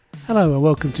Hello and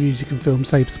welcome to Music and Film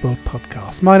Saves the World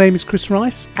podcast. My name is Chris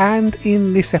Rice, and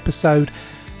in this episode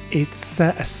it's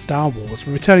a Star Wars.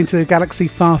 We're returning to a galaxy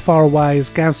far, far away as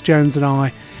Gaz Jones and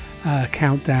I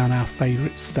count down our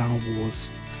favourite Star Wars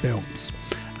films.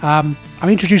 I'm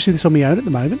introducing this on my own at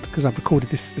the moment because I've recorded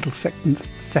this little segment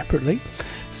separately.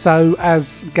 So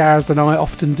as Gaz and I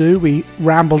often do, we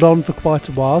rambled on for quite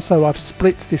a while, so I've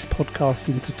split this podcast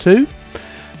into two.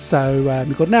 So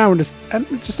we've got an hour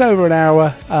and just over an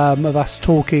hour of us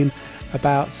talking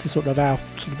about our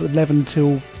 11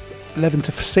 to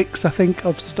 6, I think,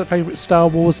 of favourite Star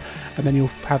Wars, and then you'll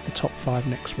have the top 5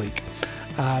 next week,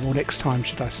 or next time,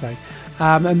 should I say.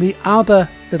 And the other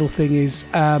little thing is,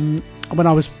 when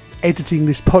I was editing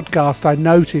this podcast, I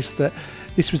noticed that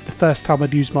this was the first time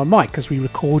I'd used my mic because we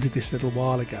recorded this a little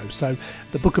while ago. So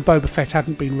the Book of Boba Fett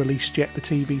hadn't been released yet, the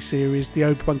TV series. The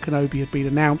Obi-Wan Kenobi had been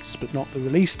announced, but not the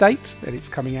release date. And it's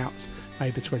coming out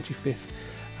May the 25th,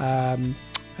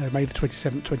 May the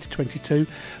 27th, 2022.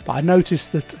 But I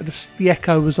noticed that the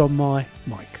echo was on my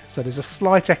mic. So there's a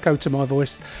slight echo to my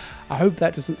voice. I hope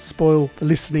that doesn't spoil the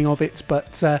listening of it.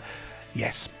 But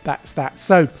yes, that's that.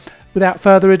 So without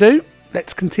further ado,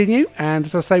 let's continue, and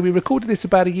as I say, we recorded this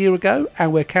about a year ago,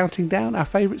 and we're counting down our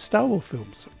favourite Star Wars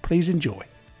films. Please enjoy.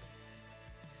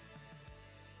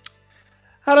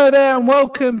 Hello there, and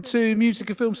welcome to Music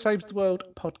and Film Saves the World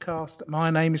podcast. My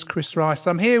name is Chris Rice.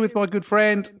 I'm here with my good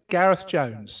friend, Gareth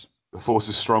Jones. The force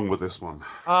is strong with this one.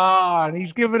 And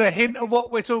he's given a hint of what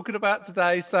we're talking about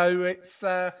today, so it's...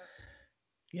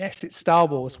 Yes, it's Star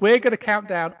Wars. We're going to count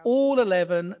down all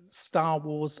 11 Star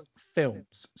Wars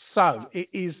films. So it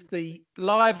is the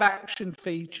live action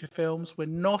feature films. We're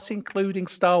not including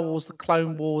Star Wars, the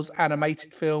Clone Wars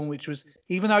animated film, which was,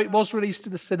 even though it was released to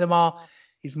the cinema,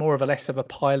 is more of a less of a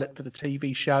pilot for the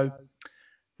TV show.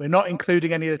 We're not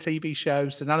including any of the TV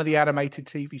shows, so none of the animated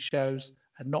TV shows,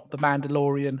 and not The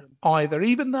Mandalorian either,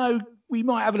 even though we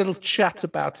might have a little chat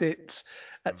about it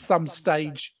at some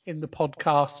stage in the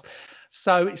podcast.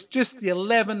 So it's just the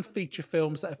 11 feature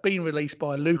films that have been released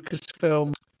by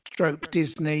Lucasfilm /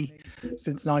 Disney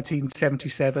since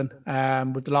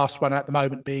 1977, with the last one at the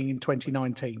moment being in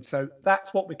 2019. So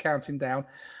that's what we're counting down.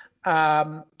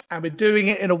 And we're doing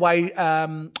it in a way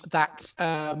that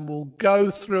we'll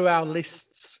go through our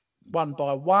lists one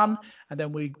by one, and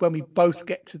then when we both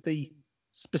get to the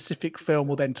specific film,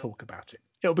 we'll then talk about it.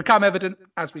 It'll become evident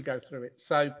as we go through it.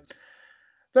 So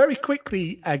very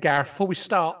quickly, Gareth, before we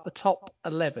start, the top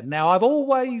 11. Now, I've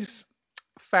always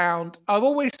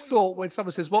thought when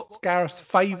someone says, what's Gareth's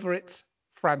favourite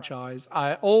franchise,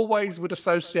 I always would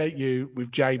associate you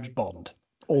with James Bond.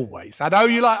 Always. I know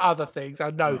you like other things. I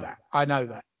know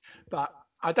that. But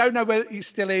I don't know whether it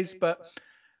still is, but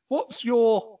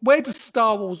where does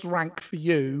Star Wars rank for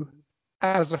you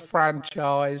as a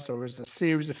franchise or as a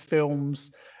series of films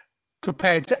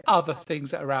compared to other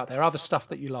things that are out there, other stuff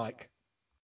that you like?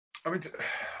 I mean,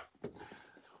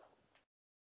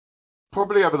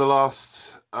 probably over the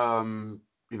last,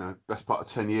 best part of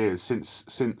 10 years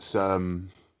since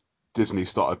Disney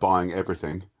started buying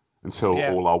everything until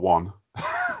all are one.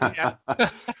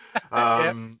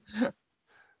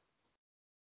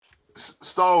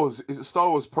 Star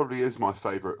Wars probably is my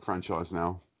favourite franchise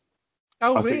now.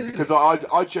 Oh, I really? think because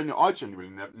I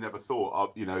genuinely never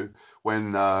thought,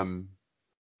 when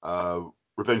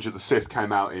Revenge of the Sith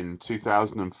came out in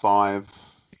 2005,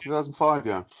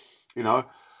 yeah.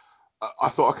 I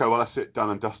thought, okay, well, that's it, done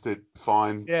and dusted,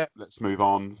 fine. Yeah. Let's move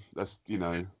on. Let's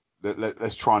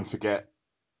try and forget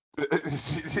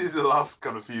the last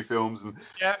kind of few films. And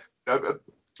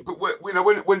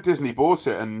but when Disney bought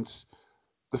it, and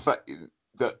the fact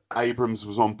that Abrams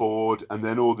was on board, and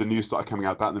then all the news started coming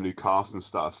out about the new cast and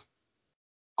stuff,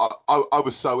 I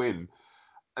was so in.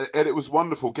 And it was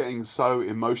wonderful getting so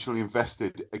emotionally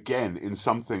invested again in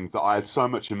something that I had so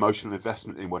much emotional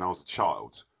investment in when I was a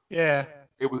child. Yeah.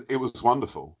 It was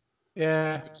wonderful.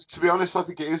 Yeah. To be honest, I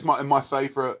think it is my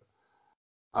favourite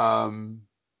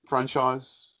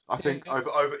franchise. I think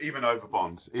over Bond,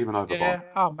 Bond. Yeah,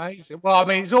 amazing. Well, I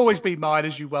mean, it's always been mine,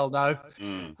 as you well know.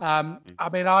 I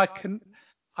mean, I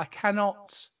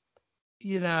cannot,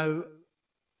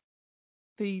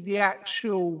 the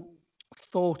actual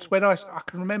thought when I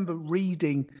can remember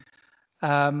reading.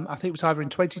 I think it was either in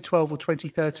 2012 or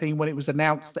 2013 when it was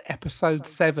announced that Episode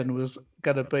 7 was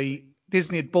going to be.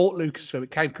 Disney had bought Lucasfilm.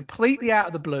 It came completely out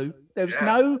of the blue. There was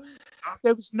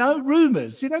no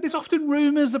rumours. There's often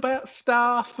rumours about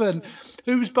stuff and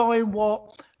who's buying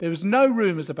what. There was no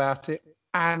rumours about it,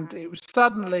 and it was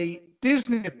suddenly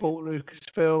Disney had bought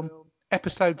Lucasfilm.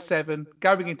 Episode 7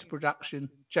 going into production.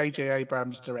 J.J.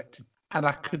 Abrams directing, and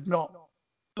I could not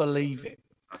believe it.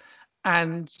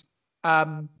 And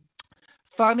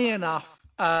Funny enough,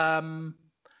 the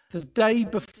day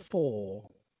before,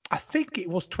 I think it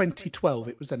was 2012,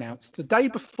 it was announced. The day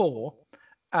before,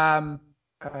 my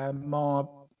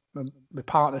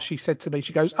partner, she said to me,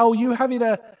 she goes, "Oh, you having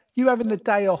a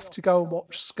day off to go and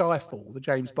watch Skyfall, the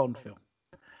James Bond film?"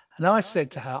 And I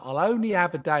said to her, "I'll only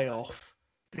have a day off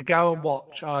to go and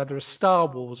watch either a Star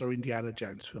Wars or Indiana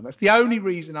Jones film. That's the only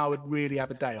reason I would really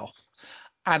have a day off."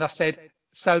 And I said,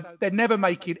 so they're never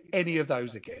making any of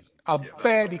those again. I'm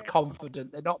fairly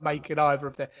confident they're not making either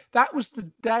of them. That was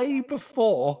the day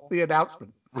before the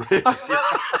announcement. Really?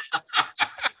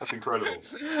 That's incredible.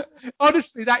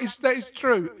 Honestly, that is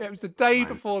true. It was the day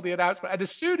before the announcement. And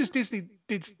as soon as Disney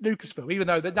did Lucasfilm, even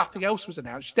though nothing else was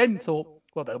announced, she then thought,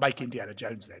 well, they'll make Indiana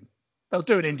Jones then. They'll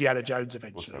do an Indiana Jones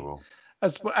eventually.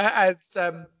 Yes,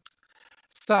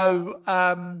 they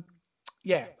will.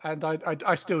 Yeah, and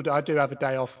I still do. I do have a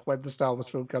day off when the Star Wars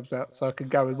film comes out, so I can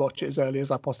go and watch it as early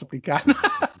as I possibly can.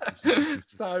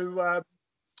 So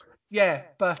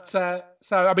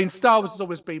I mean, Star Wars has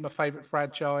always been my favourite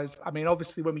franchise. I mean,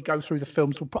 obviously, when we go through the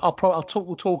films,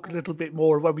 we'll talk a little bit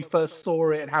more of when we first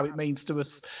saw it and how it means to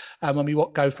us, when we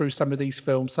go through some of these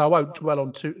films. So I won't dwell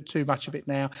on too much of it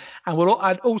now.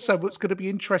 And also what's going to be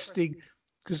interesting,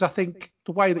 because I think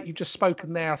the way that you've just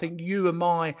spoken there, I think you and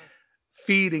my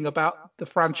feeling about the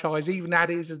franchise, even as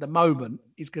it is at the moment,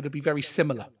 is going to be very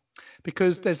similar,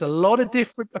 because there's a lot of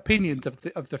different opinions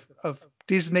of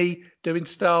Disney doing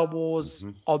Star Wars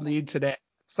on the internet.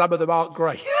 Some of them aren't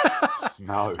great.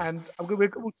 No. And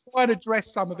we'll try and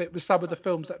address some of it with some of the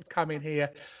films that have come in here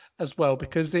as well,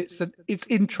 because it's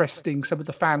interesting, some of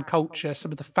the fan culture,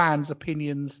 some of the fans'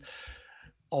 opinions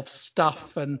of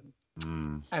stuff, and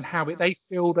how they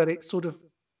feel that it sort of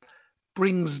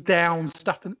brings down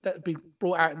stuff that had been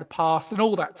brought out in the past and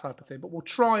all that type of thing. But we'll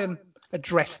try and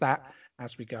address that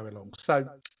as we go along. So,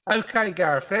 okay,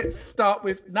 Gareth, let's start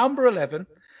with number 11.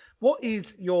 What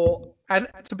is your... And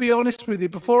to be honest with you,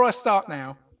 before I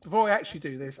actually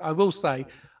do this, I will say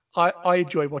I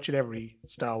enjoy watching every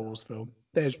Star Wars film.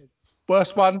 There's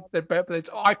worse one,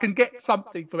 I can get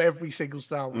something from every single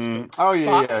Star Wars film. Oh,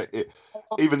 yeah, but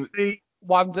even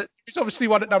it's obviously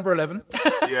one at number 11.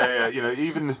 yeah,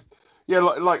 even... Yeah,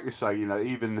 like you say,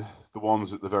 even the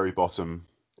ones at the very bottom,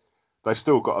 they've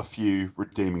still got a few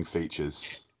redeeming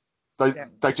features. They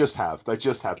just have.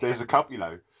 There's a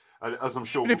couple, as I'm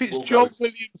sure. Even if it's John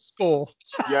Williams' score.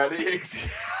 Yeah,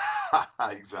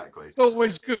 exactly. It's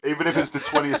always good. Even if it's the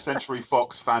 20th Century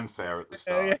Fox fanfare at the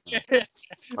start.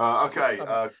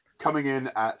 Okay, coming in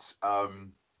at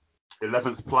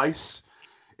 11th place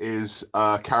is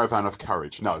Caravan of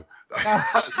Courage. No.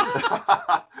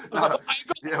 No.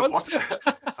 Yeah, what?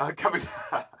 Coming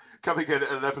in at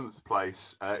 11th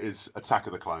place is Attack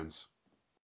of the Clones.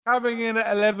 Coming in at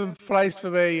 11th place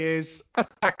for me is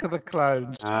Attack of the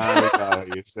Clones.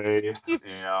 You see.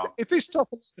 If this top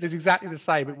 11 is exactly the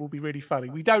same, it will be really funny.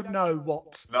 We don't know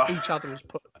what each other has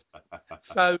put.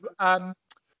 So,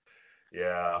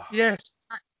 yeah. Yes,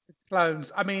 Attack of the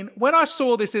Clones. I mean, when I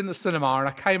saw this in the cinema and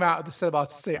I came out of the cinema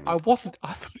to see it, I thought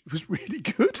it was really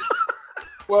good.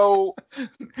 Well,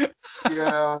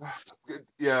 yeah.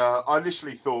 I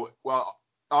initially thought,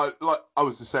 I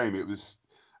was the same. It was,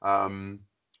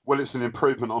 it's an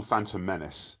improvement on Phantom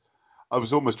Menace. I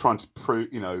was almost trying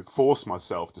to force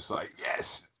myself to say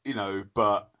yes,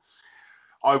 but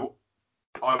I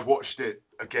watched it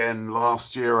again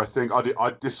last year. I think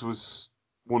this was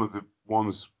one of the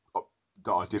ones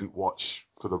that I didn't watch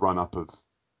for the run up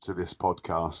to this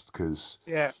podcast, because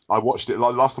I watched it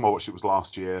last time I watched it was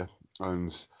last year, and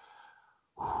it's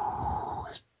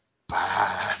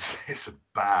bad. It's a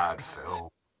bad film.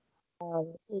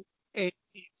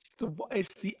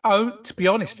 To be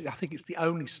honest, I think it's the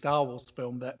only Star Wars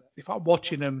film that if I'm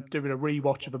watching them, doing a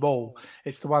rewatch of them all,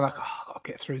 it's the one I'll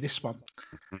get through this one.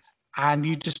 And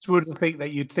you just wouldn't think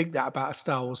that you'd think that about a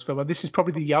Star Wars film. And this is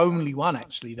probably the only one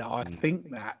actually that I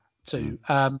think that too.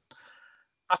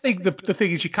 I think the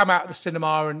thing is, you come out of the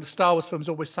cinema and the Star Wars film is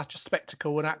always such a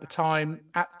spectacle. And at the time,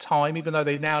 even though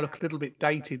they now look a little bit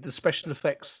dated, the special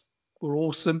effects were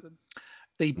awesome.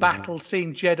 The battle,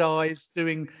 seeing Jedi's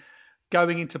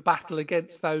going into battle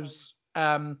against those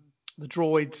the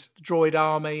droid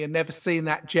army, and never seen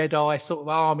that Jedi sort of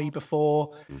army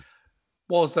before,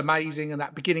 was amazing. And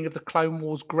that beginning of the Clone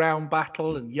Wars ground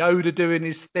battle and Yoda doing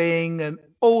his thing and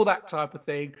all that type of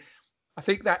thing. I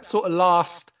think that sort of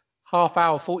last half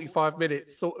hour, 45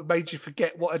 minutes sort of made you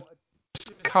forget what had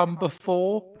come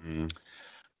before.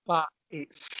 But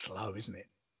it's slow, isn't it?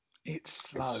 It's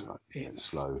slow. It's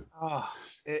slow.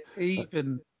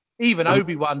 Even even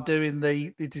Obi-Wan doing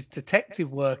the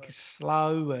detective work is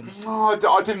slow and. Oh,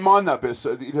 I didn't mind that bit.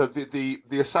 So, the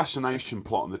assassination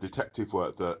plot and the detective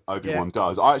work that Obi-Wan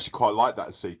does, I actually quite like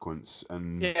that sequence,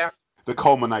 and that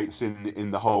culminates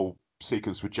in the whole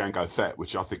sequence with Jango Fett,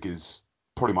 which I think is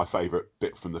probably my favourite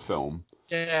bit from the film.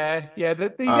 Yeah.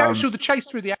 The chase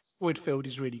through the asteroid field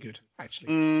is really good,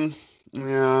 actually.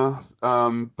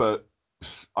 But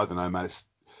I don't know, man. It's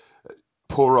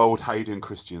poor old Hayden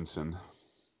Christensen.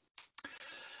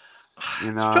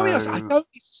 To be honest, I don't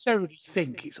necessarily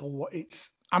think it's all.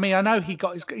 I mean, I know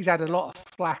he's had a lot of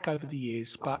flack over the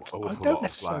years, but I don't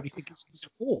necessarily think it's his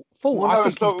fault. I think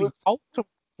he's been told to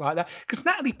like that because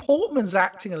Natalie Portman's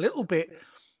acting a little bit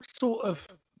sort of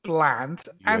bland,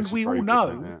 and we all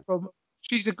know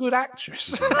she's a good actress.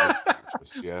 She's an amazing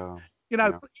actress, yeah.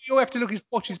 You have to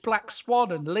watch his Black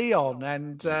Swan and Leon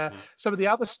and some of the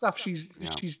other stuff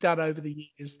she's done over the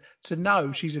years to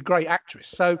know she's a great actress.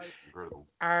 So,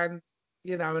 and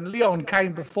Leon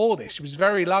came before this. She was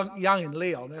very young in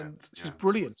Leon, and she's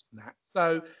brilliant in that.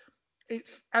 So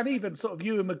and even sort of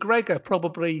Ewan McGregor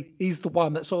probably he's the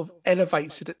one that sort of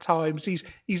elevates it at times. He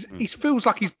feels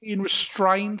like he's being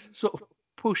restrained, sort of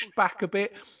pushed back a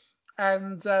bit,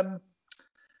 and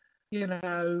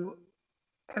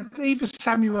and even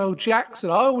Samuel L. Jackson,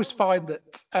 I always find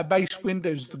that Mace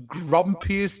Windu's the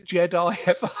grumpiest Jedi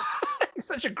ever. He's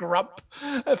such a grump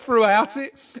throughout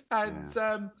it.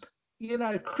 And,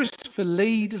 Christopher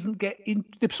Lee doesn't get in.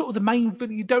 Sort of the main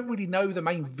villain, you don't really know who the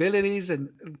main villain is. And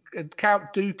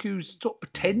Count Dooku's sort of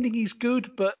pretending he's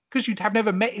good, but because you'd have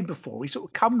never met him before, he sort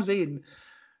of comes in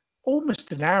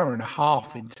almost an hour and a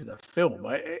half into the film.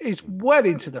 It's well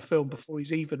into the film before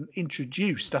he's even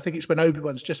introduced. I think it's when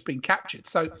Obi-Wan's just been captured.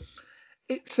 So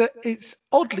it's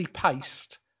oddly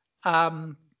paced,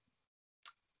 and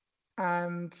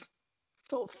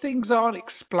sort of things aren't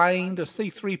explained. Or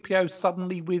C-3PO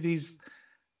suddenly with his,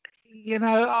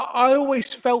 I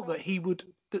always felt that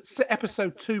that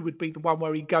episode 2 would be the one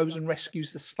where he goes and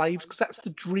rescues the slaves, because that's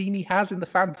the dream he has in The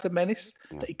Phantom Menace,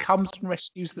 that he comes and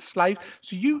rescues the slave.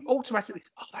 So you automatically,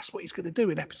 that's what he's going to do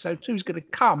in episode 2. He's going to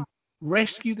come,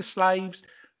 rescue the slaves,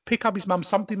 pick up his mum.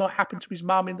 Something might happen to his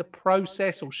mum in the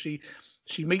process, or she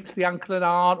meets the uncle and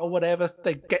aunt or whatever.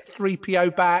 They get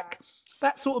 3PO back.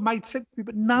 That sort of made sense to me,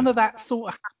 but none of that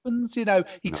sort of happens. He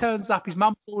turns up, his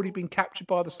mum's already been captured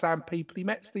by the Sand People. He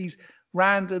meets these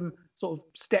random sort of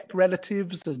step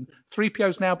relatives, and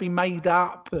 3PO's now been made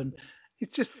up, and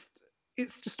it's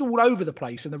just all over the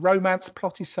place. And the romance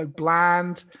plot is so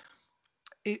bland.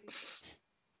 It's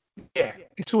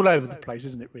all over the place,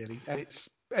 isn't it? Really, and it's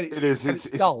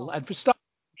dull. And for stuff,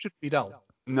 it shouldn't be dull.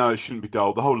 No, it shouldn't be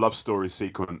dull. The whole love story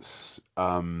sequence,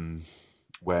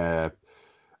 where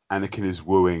Anakin is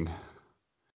wooing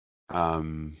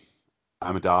Amidala,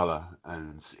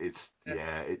 and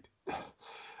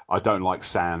I don't like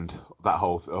sand. That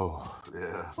whole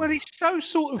Well, he's so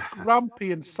sort of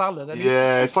grumpy and sullen. And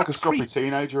it's like a scruffy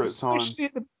teenager at times.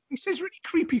 He says really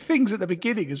creepy things at the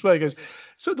beginning as well. He goes,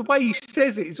 so the way he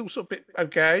says it is also a bit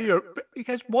okay. He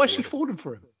goes, why is she falling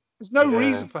for him? There's no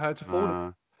reason for her to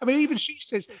fall. I mean, even she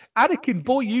says, Anakin,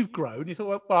 boy, you've grown. You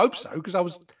thought, well, I hope so, because I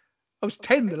was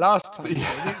 10 the last time.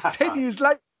 It's 10 years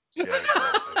later. Yeah,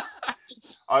 exactly.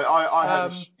 I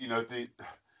had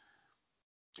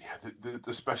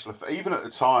the special effect. Even at the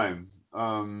time,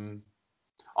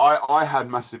 I had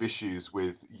massive issues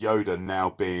with Yoda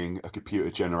now being a computer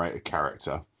generated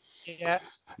character. Yeah.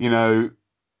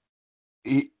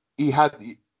 He had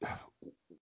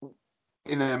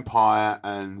in Empire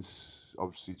and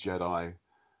obviously Jedi,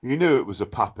 you knew it was a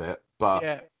puppet,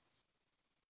 but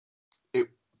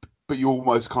but you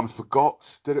almost kind of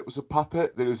forgot that it was a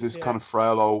puppet, that it was this kind of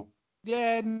frail old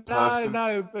person.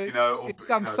 No, but it's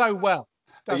done so well.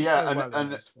 I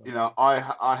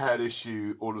had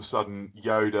issue all of a sudden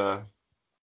Yoda,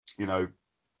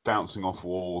 bouncing off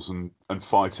walls and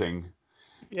fighting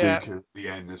Duke at the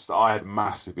end and stuff. I had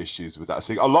massive issues with that.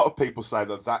 See, a lot of people say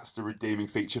that that's the redeeming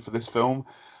feature for this film,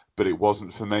 but it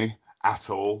wasn't for me at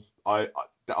all. I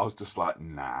was just like,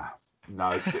 nah,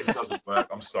 no, it doesn't work.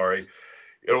 I'm sorry.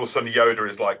 All of a sudden, Yoda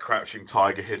is like Crouching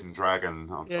Tiger, Hidden Dragon.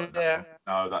 I'm like,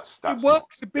 no, that's. It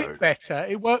works a bit better.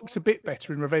 It works a bit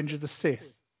better in Revenge of the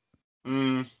Sith.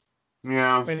 Yeah,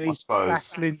 when he's I suppose.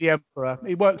 battling the Emperor,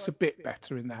 it works a bit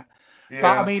better in that. Yeah.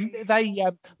 But I mean,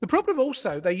 the problem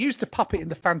also, they used a puppet in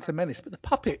the Phantom Menace, but the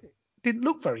puppet didn't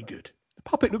look very good. The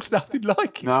puppet looks nothing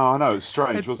like it. No, I know, it's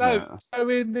strange, wasn't it? So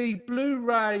in the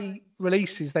Blu-ray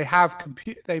releases,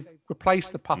 they've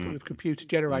replaced the puppet with computer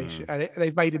generation, and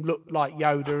they've made him look like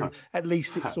Yoda, and at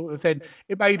least it's sort of then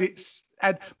it made it,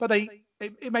 but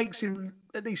it makes him,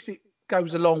 at least it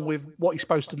goes along with what he's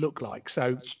supposed to look like.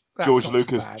 So that's George not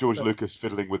Lucas, so bad, George but Lucas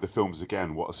fiddling with the films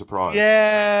again. What a surprise!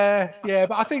 yeah.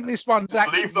 But I think this one's Just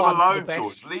actually leave them one for the alone, best.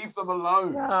 George. Leave them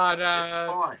alone. No. It's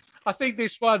fine. I think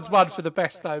this one's one for the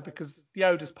best though, because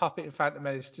Yoda's puppet in Phantom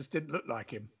Menace just didn't look like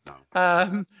him. No.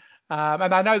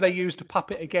 And I know they used a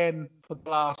puppet again for The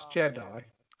Last Jedi,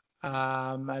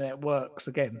 and it works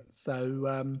again.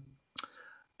 So,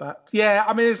 but yeah,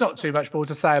 I mean, there's not too much more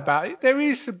to say about it. There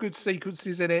is some good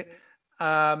sequences in it,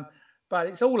 but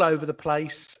it's all over the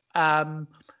place. We'll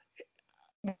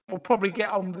probably get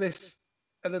on this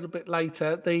a little bit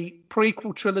later. The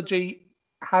prequel trilogy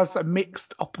has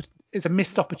is a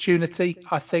missed opportunity,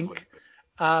 I think,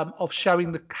 of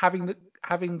showing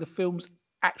having the films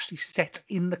actually set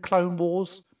in the Clone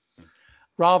Wars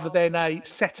rather than a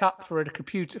setup for an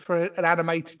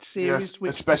animated series, Yes,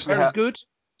 which is very good.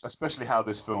 Especially how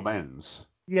this film ends.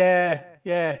 Yeah.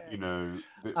 You know.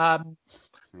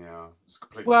 Yeah. It's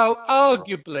completely. Well,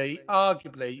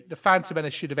 arguably, the Phantom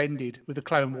Menace should have ended with the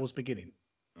Clone Wars beginning,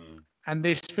 and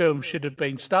this film should have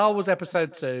been Star Wars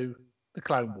Episode 2, the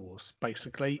Clone Wars,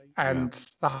 basically, and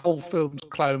the whole film's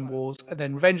Clone Wars, and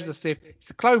then Revenge of the Sith, it's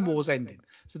the Clone Wars ending.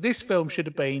 So this film should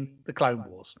have been the Clone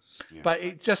Wars, but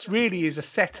it just really is a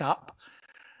setup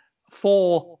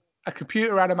for a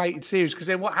computer animated series, because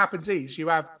then what happens is you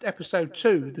have Episode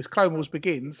 2, the Clone Wars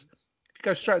begins. If you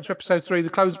go straight into Episode 3, the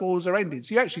Clone Wars are ending.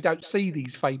 So you actually don't see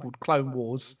these fabled Clone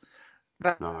Wars.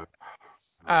 No.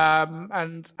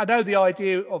 And I know the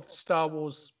idea of the Star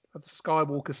Wars, of the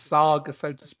Skywalker saga,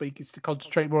 so to speak, is to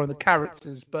concentrate more on the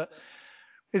characters, but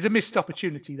there's a missed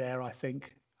opportunity there, I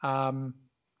think, of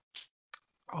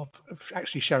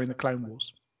actually showing the Clone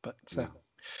Wars. But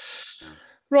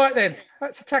right then,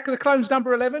 that's Attack of the Clones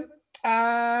number 11.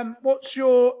 What's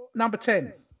your number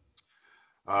 10?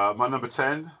 My number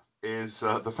 10 is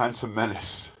The Phantom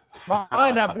Menace.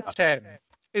 My number 10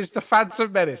 is The Phantom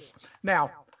Menace.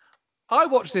 Now, I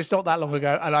watched this not that long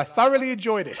ago, and I thoroughly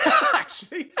enjoyed it,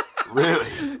 actually.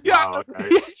 Really? Yeah. Wow, okay.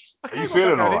 Yeah, Are you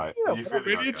feeling all right? I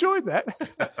really enjoyed that.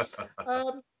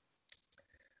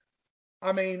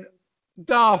 I mean,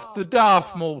 the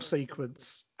Darth Maul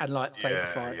sequence and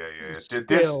lightsaber fight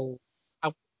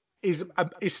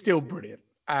is still brilliant,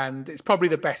 and it's probably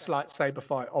the best lightsaber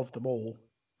fight of them all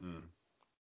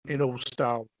in all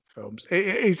Star Wars films.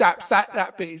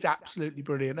 That bit is absolutely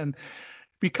brilliant, and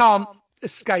we can't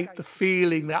escape the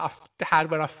feeling that I had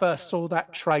when I first saw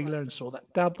that trailer and saw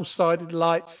that double-sided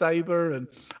lightsaber and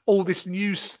all this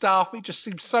new stuff. It just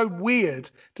seems so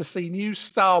weird to see new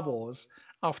Star Wars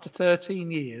after 13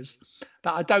 years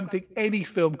that I don't think any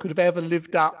film could have ever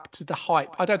lived up to the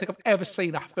hype. I don't think I've ever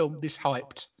seen a film this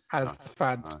hyped as The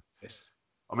Phantom Menace.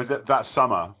 I mean, that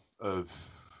summer the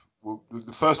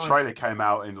first trailer came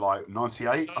out in like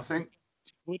 98, I think.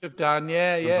 Would have done,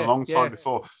 yeah. It was a long time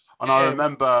before. And I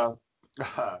remember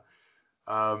at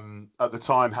the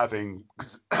time having,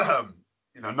 because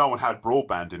no one had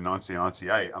broadband in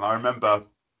 1998, and I remember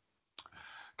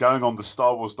going on the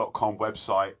StarWars.com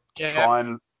website to try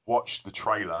and watch the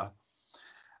trailer,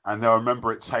 and I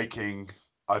remember it taking,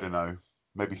 I don't know,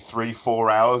 maybe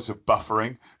 3-4 hours of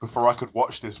buffering before I could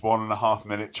watch this 1.5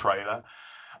 minute trailer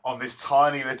on this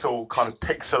tiny little kind of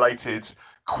pixelated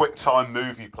QuickTime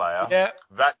movie player.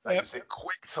 That makes it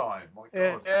QuickTime. My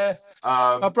God.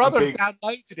 My brother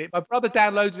downloaded it. My brother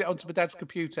downloaded it onto my dad's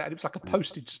computer, and it was like a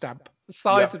postage stamp. The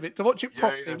size of it, to watch it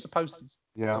properly, it was a postage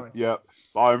stamp. Yeah.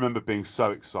 I remember being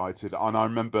so excited, and I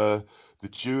remember the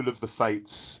Duel of the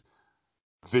Fates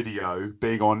video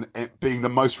being the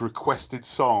most requested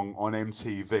song on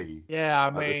MTV.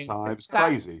 At the time. It's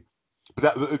crazy.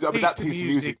 But that piece of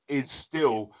music is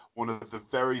still one of the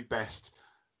very best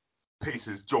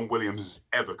pieces John Williams has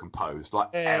ever composed,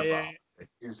 ever. It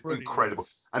is incredible.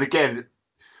 And again,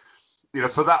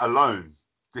 for that alone,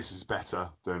 this is better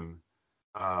than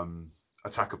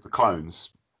Attack of the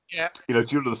Clones. Yeah.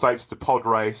 Duel of the Fates, the pod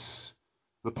race.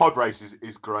 The pod race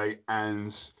is great,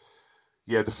 and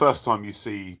the first time you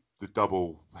see the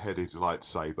double-headed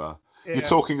lightsaber. Yeah.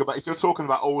 If you're talking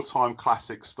about all-time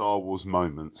classic Star Wars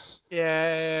moments.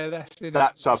 Yeah,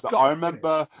 that's up there. I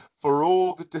remember for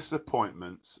all the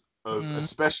disappointments of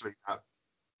especially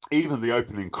even the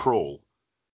opening crawl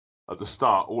at the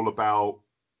start, all about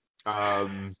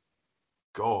the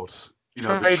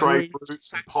trade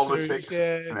routes and politics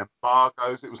and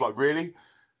embargoes. It was like, really?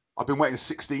 I've been waiting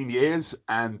 16 years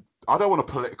and I don't want a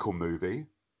political movie.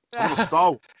 I want a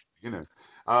Star Wars,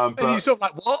 and you sort of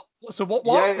like, what? So what?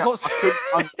 Yeah,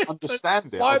 I couldn't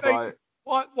understand it.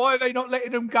 Why are they not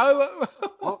letting them go?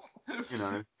 What?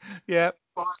 Yeah.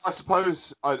 But I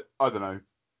suppose I don't know.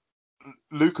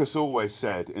 Lucas always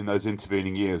said in those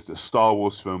intervening years that Star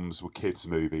Wars films were kids'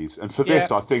 movies, and for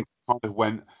this, I think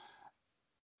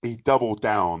he doubled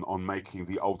down on making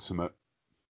the ultimate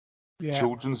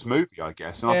children's movie, I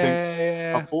guess. And I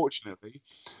think, unfortunately,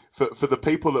 for the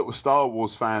people that were Star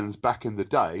Wars fans back in the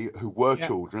day who were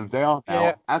children, they are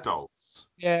now adults.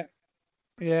 Yeah.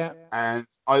 And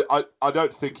I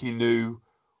don't think he knew.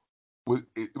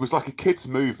 It was like a kids'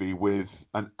 movie with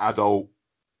an adult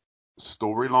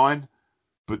storyline,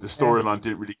 but the storyline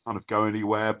didn't really kind of go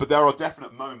anywhere. But there are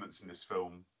definite moments in this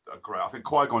film that are great. I think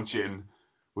Qui-Gon Jinn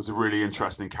was a really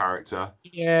interesting character.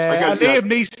 Yeah, again,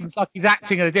 Liam Neeson's like he's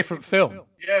acting in a different film.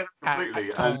 Yeah, completely.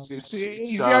 And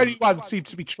he's the only one that seems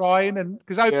to be trying, and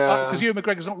because Ewan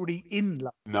McGregor's not really in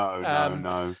love.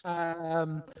 No.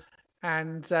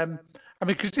 I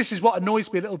mean, because this is what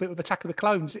annoys me a little bit with Attack of the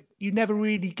Clones. You never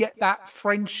really get that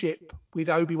friendship with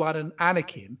Obi-Wan and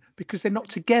Anakin because they're not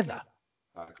together.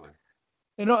 Exactly.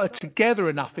 They're not together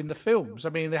enough in the films. I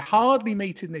mean, they hardly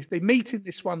meet in this. They meet in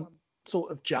this one sort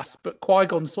of but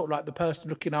Qui-Gon's sort of like the person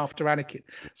looking after Anakin.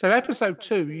 So episode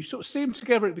 2, you sort of see them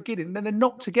together at the beginning, and then they're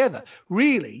not together.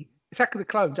 Really, Attack of the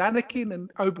Clones, Anakin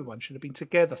and Obi-Wan should have been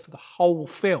together for the whole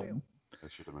film. They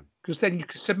should have been. Because then you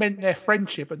can cement their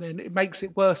friendship, and then it makes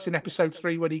it worse in episode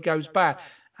 3 when he goes bad.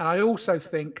 And I also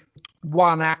think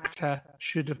one actor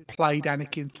should have played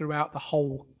Anakin throughout the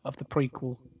whole of the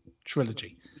prequel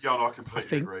trilogy. Yeah, no, I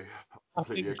completely agree. I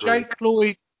think Jake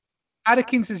Lloyd,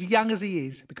 Anakin's as young as he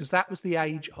is because that was the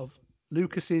age of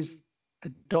Lucas's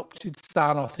adopted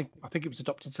son. I think it was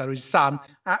adopted son. His son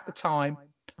at the time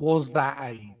was that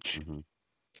age,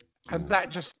 and that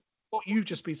just what you've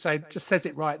just been saying just says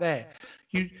it right there.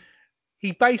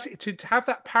 He basically, to have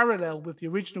that parallel with the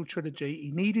original trilogy,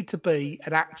 he needed to be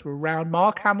an actor around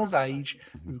Mark Hamill's age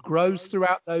who grows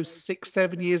throughout those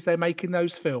 6-7 years they're making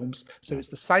those films. So it's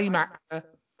the same actor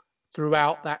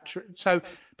throughout that. So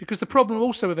because the problem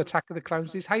also with Attack of the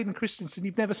Clones is Hayden Christensen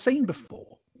you've never seen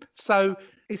before. So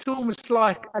it's almost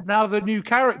like another new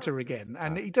character again.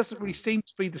 And he doesn't really seem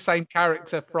to be the same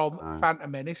character from Phantom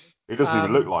Menace. He doesn't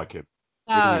even look like him.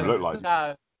 He doesn't even look like him.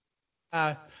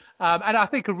 No. And I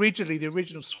think originally the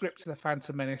original script of the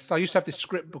Phantom Menace, I used to have this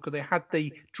script book and they had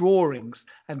the drawings,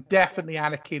 and definitely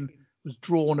Anakin was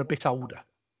drawn a bit older.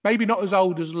 Maybe not as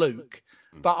old as Luke,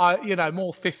 but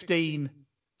more 15,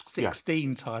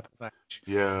 16 type of age.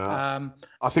 Yeah.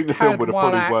 I think the film would have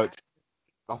probably worked.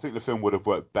 I think the film would have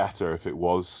worked better if it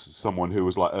was someone who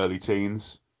was like early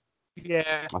teens.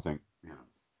 Yeah. I think.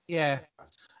 Yeah.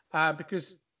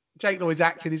 Because Jake Lloyd's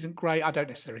acting isn't great. I don't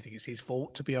necessarily think it's his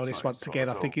fault, to be honest. Once again,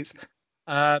 I think it's.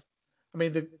 I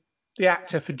mean, the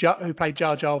actor who played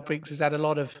Jar Jar Binks has had a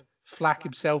lot of flack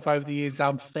himself over the years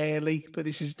unfairly, but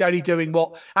this is only doing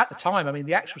what at the time. I mean,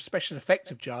 the actual special effect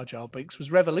of Jar Jar Binks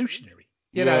was revolutionary.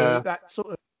 You know, that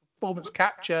sort of performance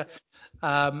capture,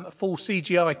 a full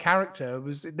CGI character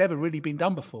was never really been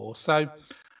done before. So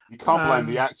you can't blame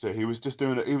the actor. He was just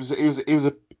doing it. He was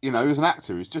an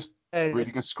actor. He was just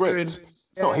reading a script. It's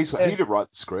not he didn't write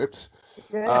the script.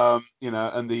 And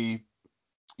the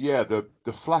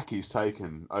flack he's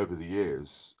taken over the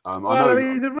years. I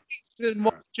mean, the reason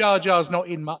why Jar Jar's not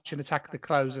in much in Attack of the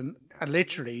Clones, and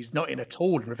literally he's not in at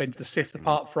all in Revenge of the Sith,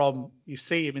 apart from you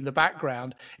see him in the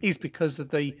background, is because of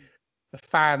the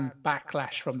fan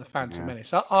backlash from the Phantom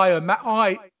Menace.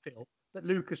 I feel that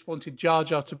Lucas wanted Jar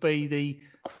Jar to be the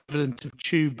equivalent of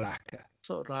Chewbacca,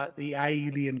 sort of like the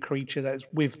alien creature that's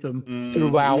with them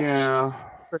throughout. Yeah.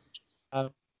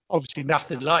 Obviously,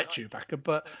 nothing like Chewbacca,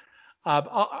 but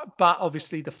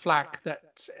obviously the flack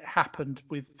that happened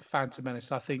with the Phantom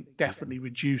Menace, I think, definitely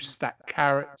reduced that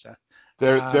character.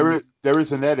 There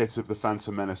is an edit of the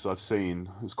Phantom Menace I've seen.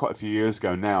 It was quite a few years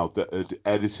ago now that had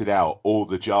edited out all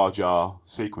the Jar Jar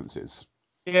sequences.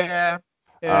 Yeah.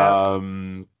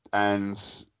 And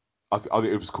I think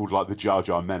it was called like the Jar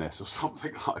Jar Menace or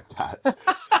something like that.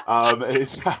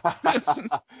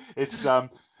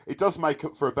 It does make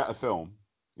up for a better film.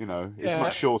 It's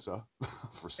much shorter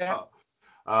for a start.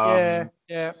 But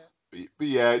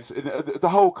it's the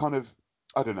whole kind of,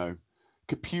 I don't know,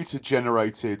 computer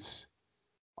generated.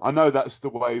 I know that's the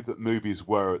way that movies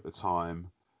were at the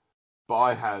time, but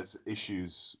I had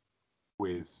issues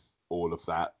with all of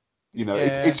that.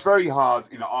 It's very hard.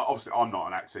 Obviously I'm not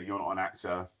an actor. You're not an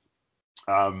actor.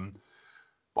 But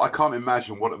I can't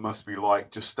imagine what it must be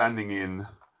like just standing in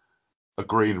a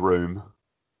green room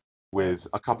with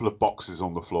a couple of boxes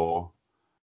on the floor,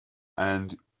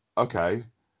 and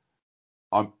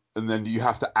and then you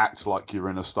have to act like you're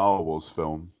in a Star Wars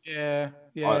film. Yeah.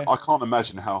 I can't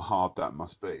imagine how hard that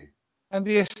must be. And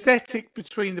the aesthetic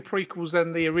between the prequels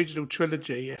and the original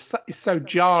trilogy is so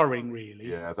jarring,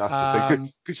 really. Yeah, that's the thing.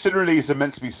 Considering these are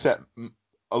meant to be set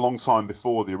a long time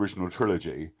before the original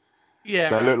trilogy, they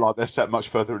look like they're set much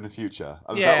further in the future.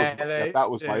 And that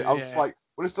was my. I was like,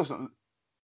 well, this doesn't.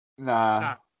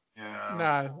 Nah.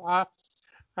 No.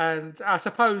 And I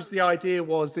suppose the idea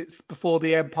was it's before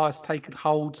the Empire's taken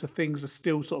hold, so things are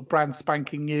still sort of brand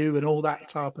spanking new and all that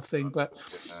type of thing. But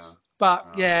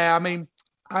I mean,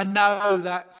 I know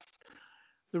that's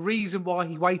the reason why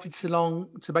he waited so long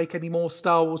to make any more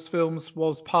Star Wars films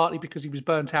was partly because he was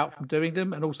burnt out from doing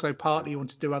them, and also partly he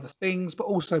wanted to do other things, but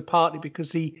also partly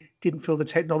because he didn't feel the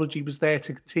technology was there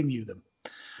to continue them.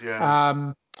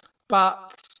 Yeah.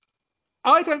 But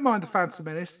I don't mind the Phantom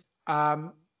Menace.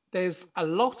 There's a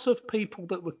lot of people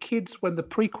that were kids when the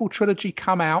prequel trilogy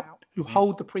come out who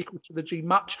hold the prequel trilogy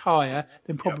much higher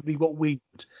than probably what we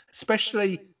would,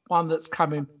 especially one that's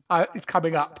coming. It's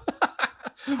coming up.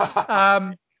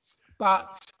 But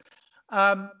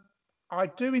I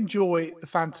do enjoy the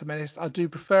Phantom Menace. I do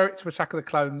prefer it to Attack of the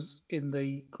Clones in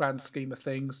the grand scheme of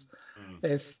things.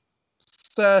 There's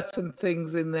certain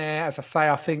things in there. As I say,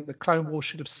 I think the Clone Wars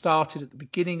should have started at the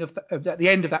beginning at the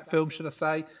end of that film, should I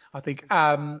say. I think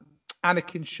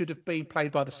Anakin should have been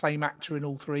played by the same actor in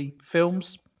all three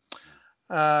films.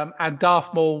 And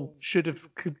Darth Maul should have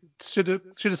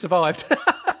survived,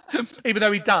 even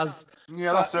though he does.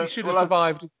 Yeah, he should have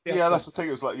survived. That's the thing.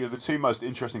 It was like the two most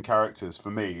interesting characters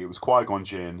for me. It was Qui-Gon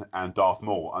Jinn and Darth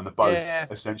Maul, and they both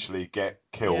essentially get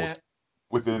killed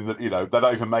within the. They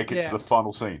don't even make it to the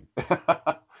final scene.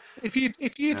 If you'd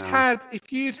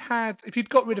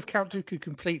got rid of Count Dooku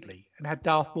completely and had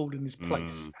Darth Maul in his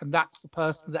place, and that's the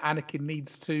person that Anakin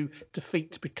needs to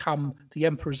defeat to become the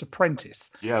Emperor's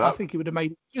apprentice, I think it would have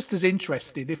made it just as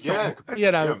interesting, if not,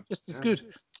 just as good.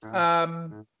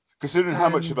 Considering how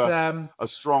much of a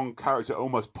strong character,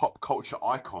 almost pop culture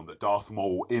icon that Darth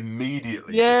Maul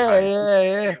immediately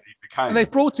became. And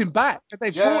they've brought him back.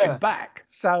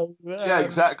 So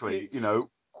exactly.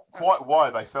 Quite why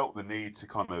they felt the need to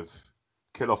kind of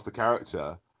kill off the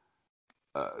character.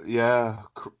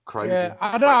 Crazy. Yeah,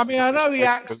 I know. I know he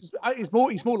acts. He's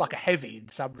more like a heavy in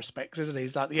some respects, isn't he?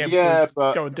 He's like the Emperor.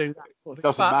 But go and do that sort of thing.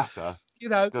 Doesn't matter.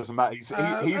 Doesn't matter.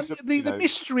 He's the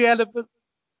mystery element.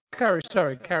 Carry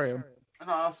on. No,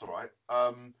 that's all right.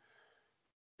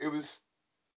 It was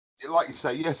like you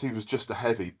say. Yes, he was just a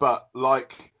heavy, but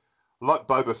like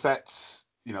Boba Fett's,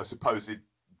 supposed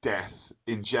death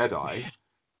in Jedi.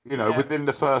 Within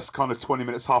the first kind of 20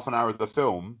 minutes, half an hour of the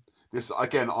film, this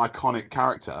again iconic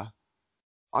character.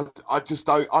 I just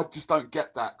don't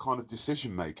get that kind of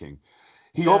decision making.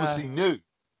 He obviously knew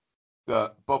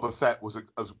that Boba Fett was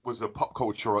a pop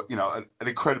culture, an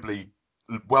incredibly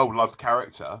well loved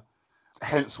character.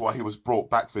 Hence why he was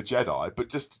brought back for Jedi. But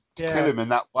just to kill him in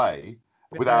that way,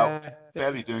 without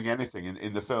barely doing anything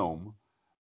in the film,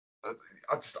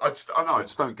 I just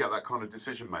don't get that kind of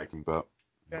decision making. But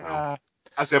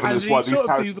as evidence why these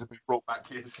characters have been brought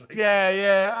back years later.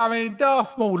 Yeah. I mean,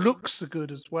 Darth Maul looks so good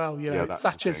as well. It's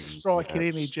such a striking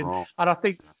image, and I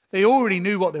think they already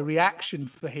knew what the reaction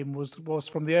for him was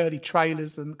from the early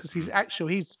trailers, and because his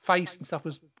face and stuff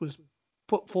was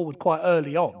put forward quite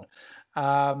early on.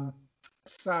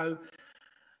 So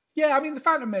I mean, the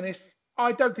Phantom Menace,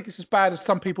 I don't think it's as bad as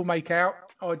some people make out.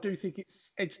 I do think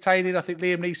it's entertaining. I think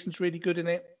Liam Neeson's really good in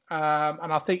it.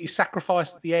 And I think he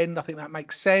sacrificed at the end. I think that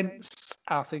makes sense.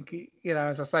 I think,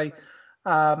 as I say,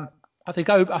 I think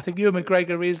Ewan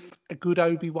McGregor is a good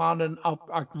Obi-Wan, and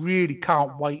I really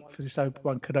can't wait for this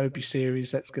Obi-Wan Kenobi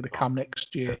series that's going to come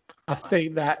next year. I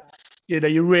think that's,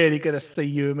 you're really going to see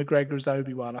Ewan McGregor as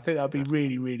Obi-Wan. I think that'll be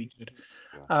really, really good.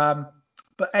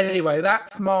 But anyway,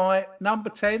 that's my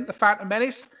number 10, The Phantom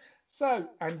Menace. So,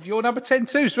 and your number 10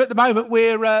 too. So at the moment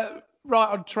we're right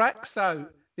on track. So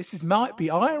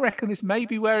I reckon this may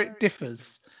be where it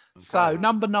differs. Okay. So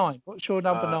number 9. What's your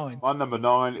number 9? My number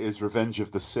 9 is Revenge of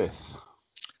the Sith.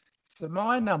 So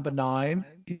my number 9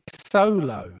 is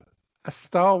Solo, a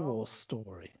Star Wars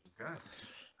story.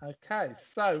 Okay.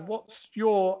 So what's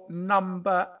your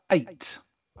number 8?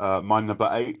 My number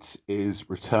 8 is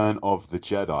Return of the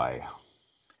Jedi.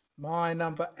 My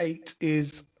number 8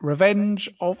 is Revenge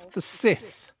of the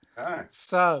Sith. Okay.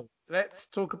 So let's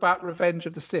talk about Revenge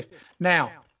of the Sith.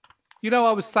 Now,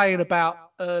 I was saying about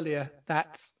earlier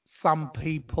that some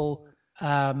people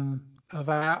and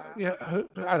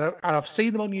I've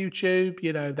seen them on YouTube.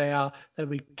 They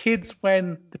were kids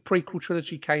when the prequel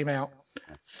trilogy came out.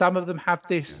 Some of them have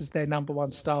this as their number 1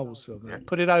 Star Wars film. They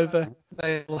put it over.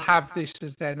 They will have this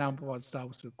as their number 1 Star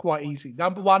Wars film. Quite easy.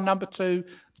 Number 1, number 2.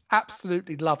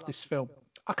 Absolutely love this film.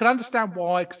 I can understand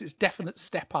why, because it's a definite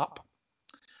step up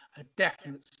a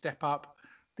definite step up.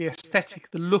 The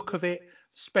aesthetic, the look of it,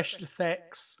 special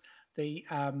effects, the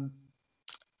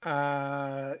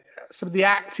some of the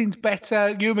acting's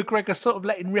better. Ewan McGregor sort of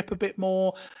letting rip a bit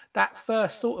more. That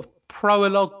first sort of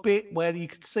prologue bit where you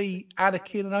could see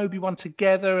Anakin and Obi-Wan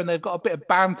together and they've got a bit of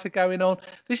banter going on.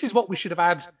 This is what we should have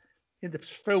had in the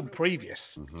film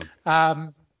previous.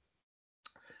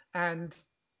 And,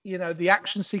 you know, the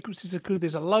action sequences are good.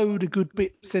 There's a load of good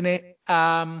bits in it.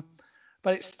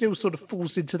 But it still sort of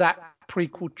falls into that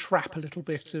prequel trap a little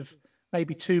bit of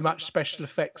maybe too much special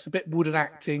effects, a bit wooden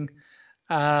acting.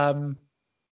 But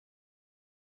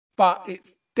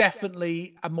it's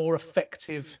definitely a more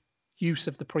effective use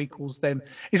of the prequels then.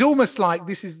 It's almost like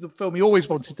this is the film he always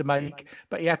wanted to make,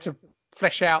 but he had to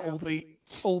flesh out all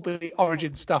the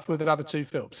origin stuff with another two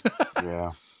films.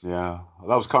 Yeah.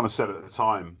 That was kind of said at the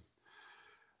time.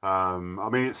 I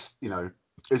mean, it's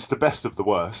the best of the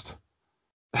worst.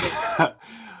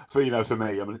 For me,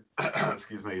 I mean,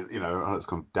 excuse me, it's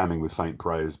kind of damning with faint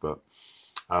praise, but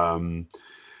the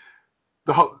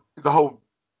whole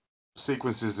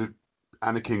sequences of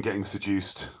Anakin getting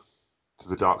seduced to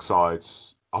the dark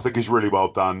sides, I think is really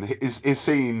well done. His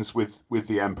scenes with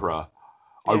the Emperor,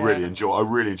 I really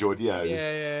enjoyed. Yeah.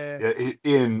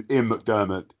 Ian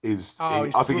McDermott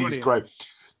I think he's great.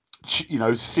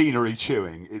 Scenery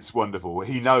chewing, it's wonderful.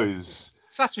 He knows.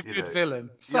 Such a good villain.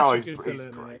 He's great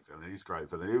villain. He's a great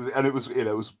villain. It was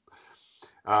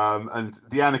and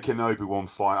the Anakin Obi-Wan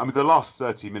fight. I mean, the last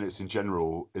 30 minutes in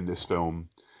general in this film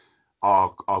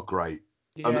are great.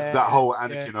 And that whole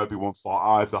Anakin Obi-Wan fight,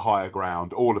 I have the higher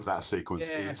ground. All of that sequence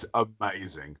is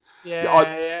amazing.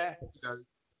 I'd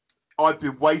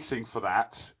been waiting for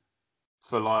that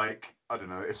for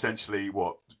essentially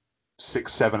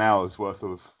 6-7 hours worth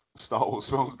of Star Wars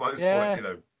films by this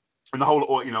point. And the whole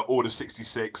Order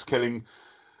 66 killing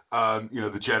the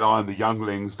Jedi and the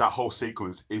younglings, that whole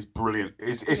sequence is brilliant.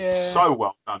 It's so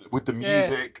well done with the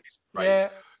music. It's great.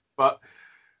 But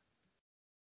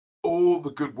all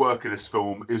the good work in this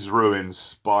film is ruined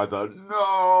by the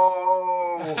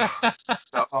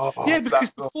because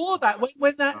before that,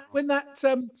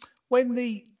 when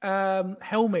the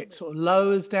helmet sort of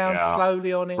lowers down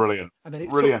slowly on him, brilliant, and then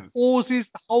it sort of pauses,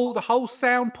 the whole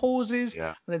sound pauses,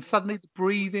 and then suddenly the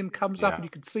breathing comes up, and you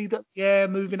can see the air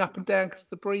moving up and down because of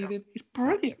the breathing. It's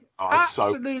brilliant. It's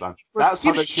absolutely. So that's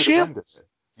how they should have ended it.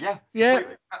 Yeah.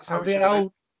 That's how it should have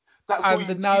ended. That's all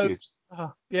you needed.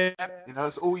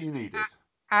 That's all you needed.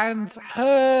 And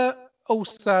her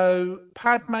also,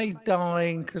 Padme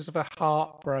dying because of her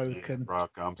heart broken.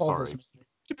 I'm sorry. Me.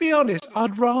 To be honest,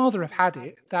 I'd rather have had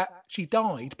it that she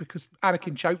died because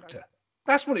Anakin choked her.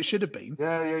 That's what it should have been.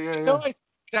 Yeah. Died.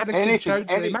 Anakin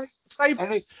choked her. They managed to save the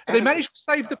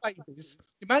babies.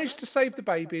 They managed to save the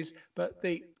babies, but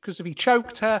because if he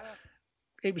choked her,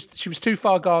 she was too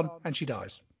far gone and she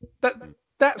dies.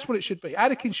 That's what it should be.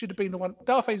 Anakin should have been the one.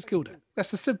 Darth Vader's killed her.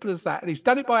 That's as simple as that. And he's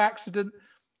done it by accident.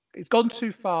 It's gone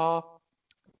too far.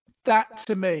 That,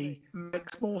 to me,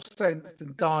 makes more sense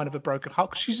than dying of a broken heart.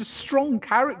 Because she's a strong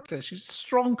character. She's a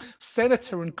strong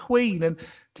senator and queen. And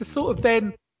to sort of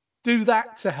then do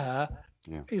that to her,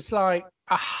 it's like,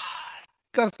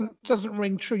 doesn't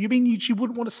ring true. You mean she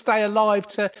wouldn't want to stay alive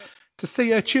to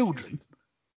see her children?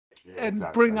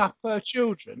 Bring up her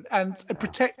children and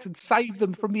protect and save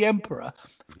them from the Emperor?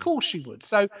 Of course she would.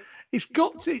 So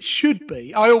it should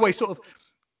be. I always sort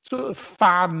of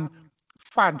fan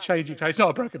changing. It's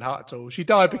not a broken heart at all. She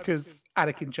died because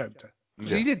Anakin choked her.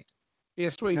 He did.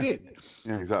 That's what he did.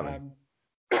 Yeah, exactly.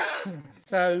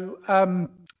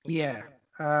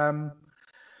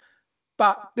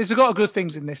 But there's a lot of good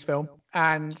things in this film,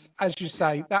 and as you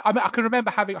say, I can remember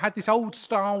having had this old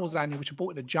Star Wars annual which I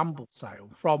bought in a jumble sale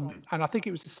and I think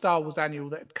it was the Star Wars annual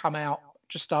that had come out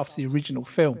just after the original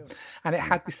film, and it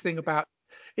had this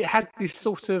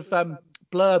sort of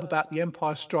blurb about The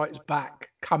Empire Strikes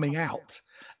Back coming out,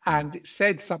 and it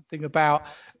said something about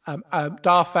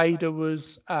Darth Vader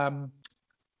was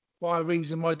why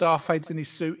Darth Vader's in his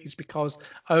suit is because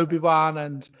Obi-Wan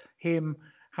and him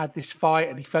had this fight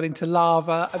and he fell into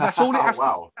lava, and that's all it has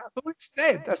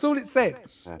that's all it said.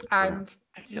 And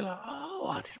you're like,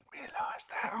 I didn't realise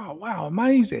that. Oh wow,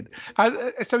 amazing.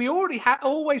 So he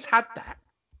always had that.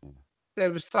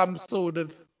 There was some sort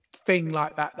of thing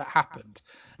like that happened,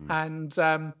 and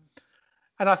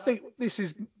I think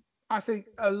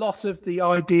a lot of the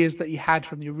ideas that he had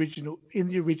from the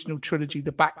original trilogy,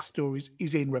 the backstories,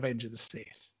 is in Revenge of the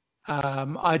Sith.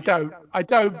 I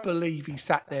don't believe he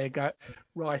sat there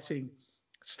writing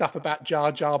stuff about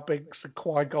Jar Jar Binks and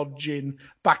Qui-Gon Jinn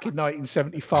back in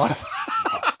 1975.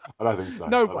 I don't think so.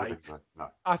 No way. No.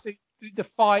 I think the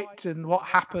fight and what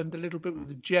happened a little bit with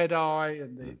the Jedi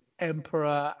and the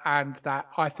Emperor, and that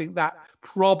I think that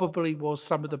probably was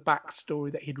some of the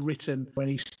backstory that he'd written when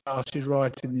he started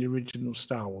writing the original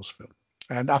Star Wars film.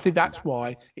 And I think that's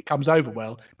why it comes over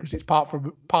well, because it's part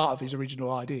of his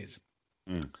original ideas.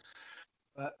 But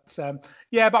but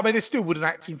I mean, there's still wooden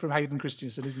acting from Hayden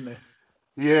Christensen, isn't there?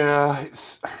 Yeah,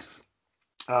 it's.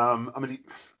 I mean,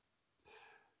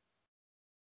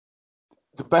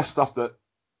 the best stuff that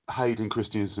Hayden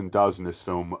Christensen does in this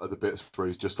film are the bits where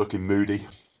he's just looking moody.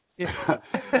 Yeah.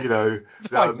 You know,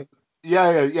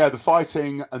 the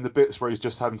fighting and the bits where he's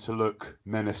just having to look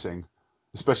menacing,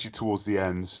 especially towards the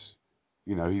ends.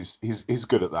 You know, he's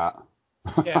good at that.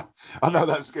 Yeah. I know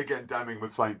that's again damning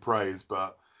with faint praise,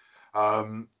 but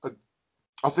I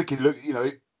think he looked. You know,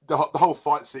 the whole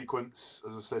fight sequence,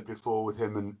 as I said before, with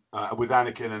him and with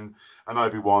Anakin and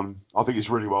Obi-Wan, I think it's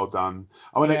really well done.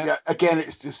 I mean, again,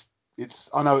 it's.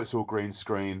 I know it's all green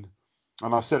screen,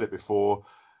 and I've said it before.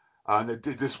 And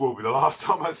this will be the last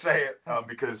time I say it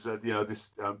because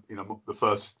the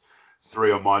first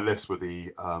three on my list were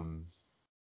the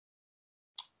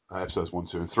episodes 1,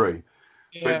 2, and 3.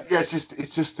 Yeah. But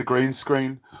it's just the green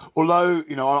screen. Although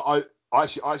I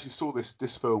actually saw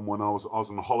this film when I was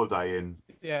on a holiday in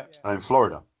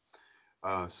Florida,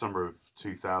 summer of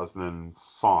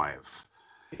 2005.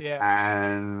 Yeah.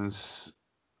 And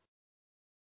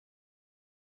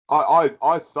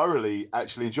I thoroughly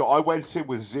actually enjoyed. I went in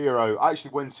with zero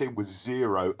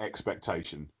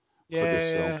expectation for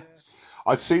this film.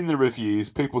 I'd seen the reviews,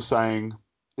 people saying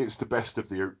it's the best of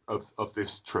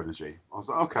this trilogy. I was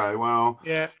like, okay, well,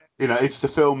 it's the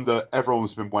film that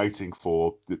everyone's been waiting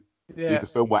for. The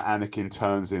film where Anakin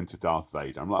turns into Darth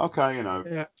Vader. I'm like, okay,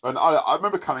 And I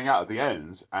remember coming out at the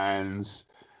end, and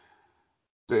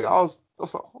I was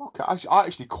like, okay, I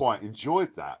actually quite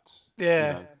enjoyed that.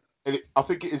 Yeah. I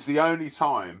think it is the only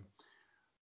time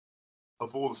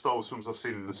of all the Star Wars films I've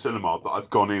seen in the cinema that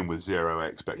I've gone in with zero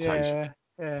expectation.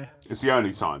 Yeah. It's the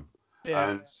only time.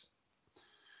 Yeah.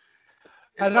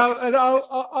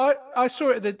 I saw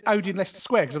it at the Odeon Leicester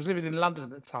Square because I was living in London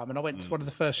at the time, and I went to one of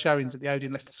the first showings at the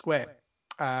Odeon Leicester Square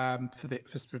for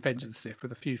Revenge of the Sith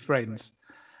with a few friends,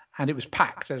 and it was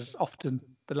packed, as often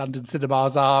the London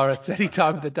cinemas are at any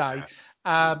time of the day.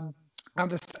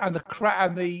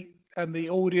 And the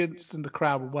audience and the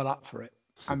crowd were well up for it.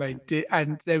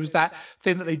 And there was that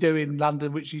thing that they do in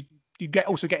London, which you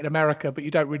also get in America, but you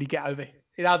don't really get over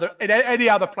in any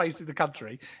other place in the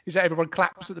country, is that everyone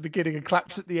claps at the beginning and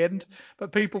claps at the end.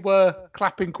 But people were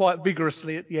clapping quite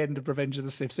vigorously at the end of Revenge of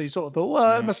the Sith, so you sort of thought,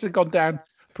 well, it must have gone down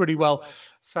pretty well.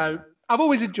 So I've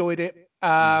always enjoyed it,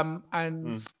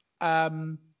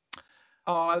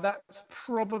 that's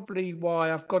probably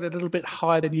why I've got it a little bit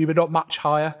higher than you, but not much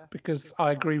higher, because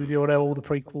I agree with you on all the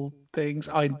prequel things.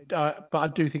 But I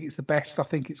do think it's the best. I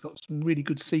think it's got some really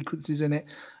good sequences in it.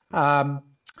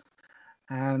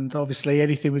 And obviously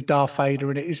anything with Darth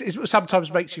Vader in it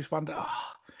sometimes makes you wonder,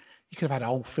 you could have had a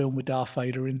whole film with Darth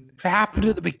Vader in. If it happened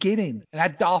at the beginning and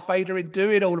had Darth Vader in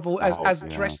doing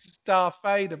dressed as Darth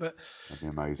Vader, but that'd be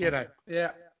amazing.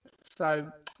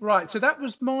 So right, so that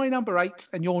was my number 8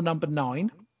 and your number 9.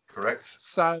 Correct.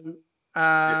 So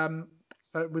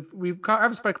so we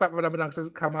haven't spoken about my number 9 because it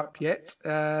hasn't come up yet.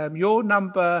 Your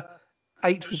number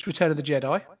 8 was Return of the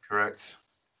Jedi. Correct.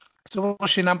 So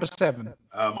what's your number 7?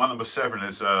 My number 7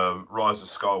 is Rise of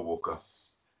Skywalker.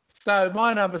 So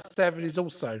my number 7 is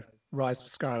also Rise of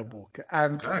Skywalker,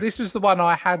 and this was the one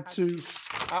I haven't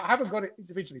got it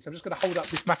individually, so I'm just going to hold up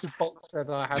this massive box set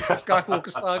that I have, the Skywalker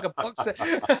Saga box set.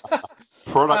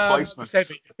 Product placement.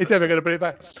 It's ever going to bring it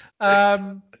back.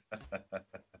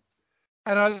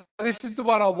 This is the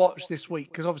one I watched this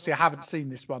week, because obviously I haven't seen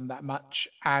this one that much,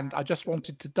 and I just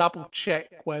wanted to double check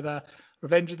whether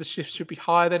Revenge of the Sith should be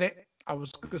higher than it. I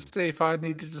was going to see if I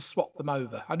needed to swap them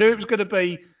over. I knew it was going to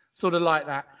be sort of like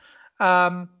that.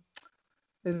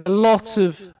 There's a lot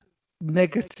of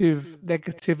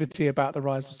negativity about the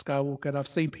Rise of Skywalker, and I've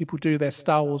seen people do their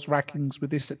Star Wars rankings with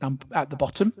this at the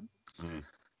bottom,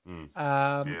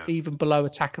 even below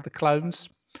Attack of the Clones.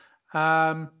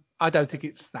 I don't think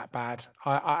it's that bad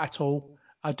at all.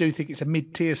 I do think it's a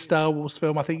mid-tier Star Wars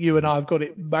film. I think you and I have got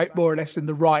it more or less in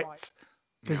the right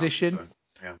position.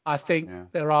 I think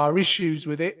there are issues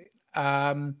with it,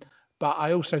 but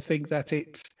I also think that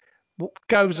it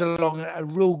goes along at a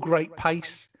real great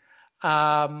pace.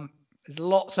 There's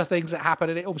lots of things that happen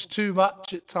in it, almost too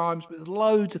much at times, but there's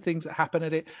loads of things that happen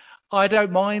in it. I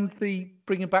don't mind the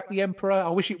bringing back the Emperor. I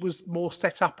wish it was more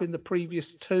set up in the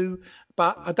previous 2,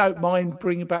 but I don't mind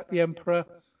bringing back the Emperor.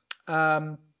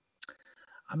 I'm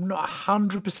not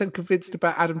 100% convinced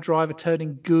about Adam Driver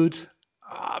turning good.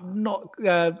 I'm not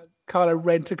Kylo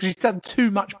Ren because he's done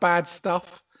too much bad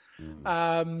stuff.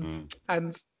 And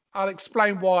I'll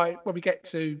explain why when we get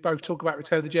to both talk about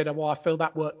Return of the Jedi, why I feel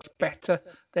that works better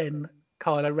than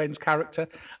Kylo Ren's character.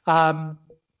 But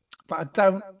I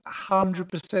don't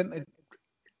 100%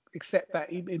 accept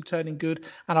that him turning good,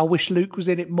 and I wish Luke was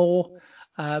in it more.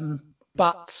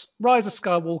 But Rise of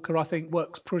Skywalker, I think,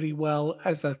 works pretty well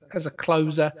as a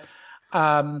closer.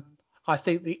 I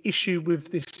think the issue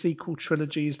with this sequel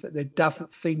trilogy is that there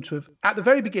doesn't seem to have, at the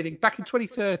very beginning, back in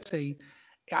 2013,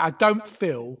 I don't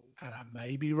feel, and I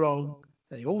may be wrong,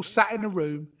 they all sat in a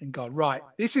room and gone, right,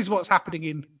 this is what's happening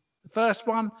in the first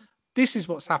one, this is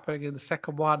what's happening in the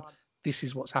second one, this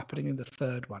is what's happening in the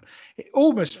third one. It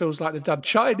almost feels like they've done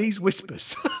Chinese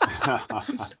whispers,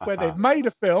 where they've made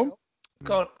a film,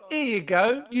 gone, here you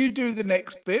go, you do the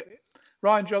next bit.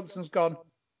 Rian Johnson's gone,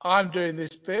 I'm doing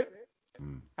this bit.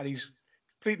 And he's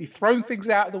completely thrown things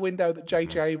out of the window that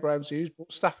J.J. Abrams used,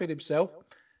 brought stuff in himself.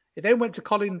 It then went to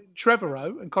Colin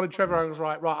Trevorrow, and Colin Trevorrow was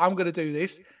right, I'm going to do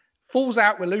this. Falls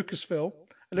out with Lucasfilm,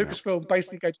 and Lucasfilm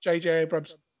basically goes to J.J.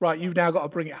 Abrams, right, you've now got to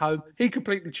bring it home. He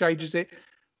completely changes it,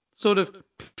 sort of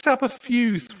picks up a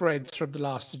few threads from The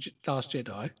Last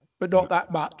Jedi, but not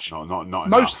that much. Not Most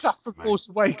enough, stuff from Force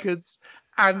Awakens,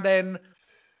 and then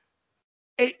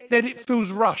it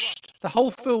feels rushed. The whole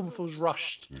film feels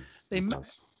rushed.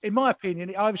 In my opinion,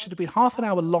 it either should have been half an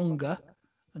hour longer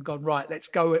and gone, right, let's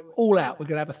go all out. We're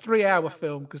going to have a 3-hour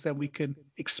film because then we can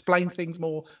explain things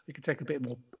more. We can take a bit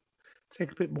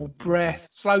more breath,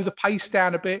 slow the pace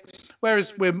down a bit.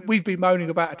 Whereas we've been moaning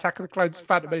about Attack of the Clones and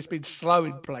Phantom Menace being slow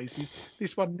in places.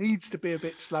 This one needs to be a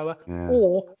bit slower. Yeah.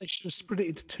 Or they should have split it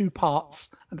into 2 parts,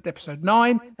 and episode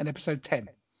 9 and episode 10.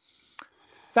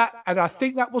 And I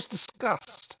think that was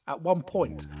discussed at one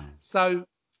point. So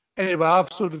anyway,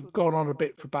 I've sort of gone on a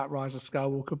bit about Rise of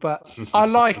Skywalker, but I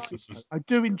like it. I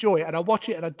do enjoy it, and I watch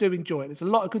it and I do enjoy it. There's a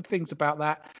lot of good things about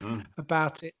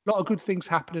about it. A lot of good things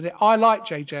happen in it. I like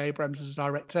J.J. Abrams as a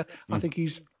director. I think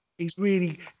he's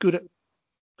really good at.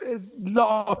 A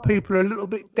lot of people are a little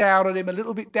bit down on him, a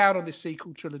little bit down on this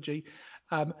sequel trilogy.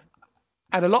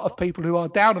 And a lot of people who are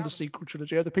down on the sequel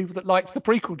trilogy are the people that likes the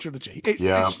prequel trilogy.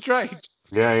 It's strange.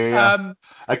 Yeah.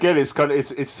 Again,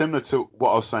 it's similar to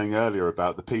what I was saying earlier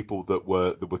about the people that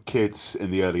were kids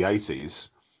in the early 80s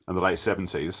and the late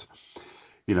 70s,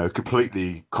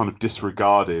 completely kind of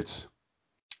disregarded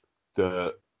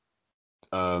the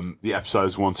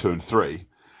episodes 1, 2, and 3.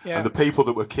 Yeah. And the people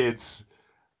that were kids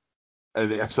in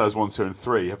the episodes 1, 2, and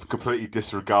 3 have completely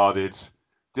disregarded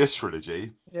this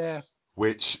trilogy. Yeah.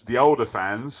 Which the older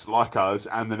fans, like us,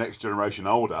 and the next generation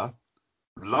older,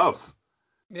 love.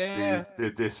 Yeah.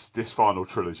 This final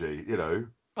trilogy,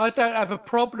 I don't have a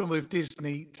problem with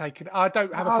Disney taking. I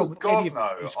don't have a problem with any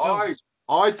of these films.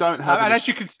 I don't have. And as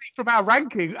you can see from our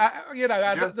ranking,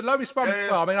 the lowest one.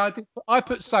 Yeah. Well, I mean, I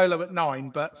put Solo at 9,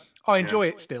 but I enjoy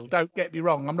it still. Don't get me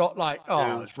wrong. I'm not like,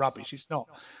 it's rubbish. It's not.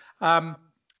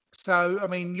 So, I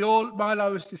mean, my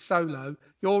lowest is Solo.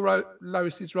 Your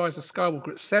lowest is Rise of Skywalker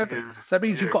at 7. Yeah. So that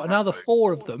means you've got another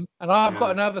 4 of them, and I've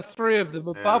got another 3 of them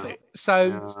above it.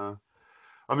 So,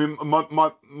 I mean,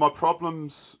 my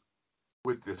problems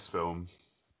with this film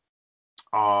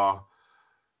are,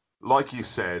 like you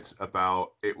said,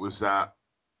 about it was that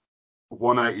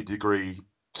 180-degree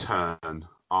turn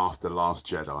after Last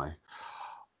Jedi.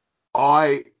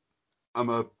 I am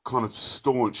a kind of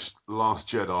staunch Last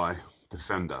Jedi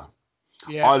defender.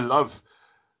 Yeah. I love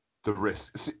the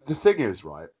risk. See, the thing is,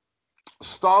 right,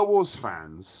 Star Wars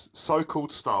fans,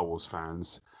 so-called Star Wars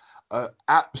fans, are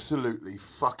absolutely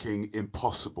fucking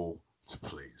impossible to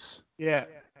please. Yeah.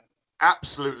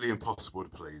 Absolutely impossible to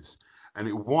please. And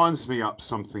it winds me up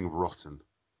something rotten.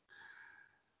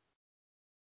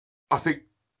 I think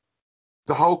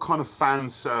the whole kind of fan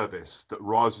service that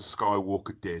Rise of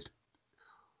Skywalker did,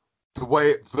 the way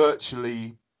it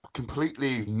virtually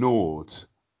completely ignored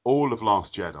all of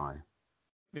Last Jedi.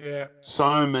 Yeah.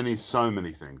 So many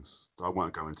things I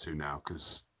won't go into now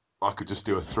because I could just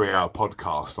do a 3-hour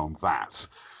podcast on that.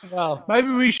 Well, maybe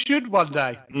we should one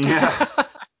day. Yeah.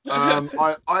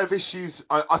 I have issues.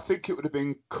 I think it would have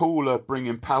been cooler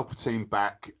bringing Palpatine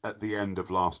back at the end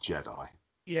of Last Jedi.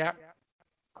 Yeah.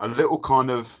 A little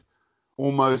kind of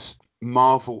almost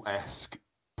Marvel-esque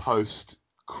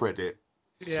post-credit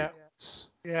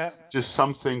sequence. Yeah. Just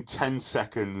something 10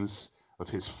 seconds of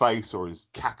his face or his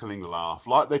cackling laugh,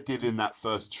 like they did in that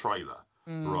first trailer,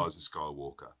 for Rise of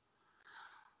Skywalker.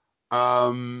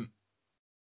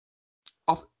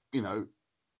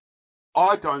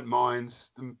 I don't mind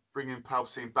them bringing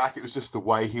Palpatine back. It was just the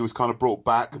way he was kind of brought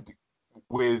back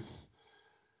with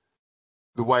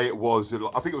the way it was, I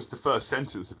think it was the first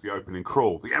sentence of the opening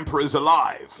crawl, "The Emperor's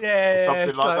alive," or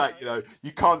something like that.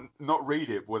 You can't not read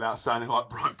it without sounding like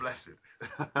Brian Blessed.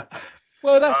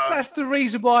 Well, that's the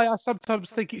reason why I sometimes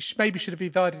think it maybe should have been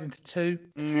divided into two.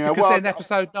 Yeah, because then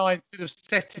episode 9 could have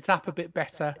set it up a bit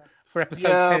better for episode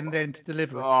 10 then to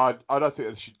deliver it. I don't think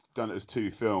they should have done it as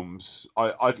 2 films.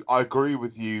 I agree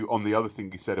with you on the other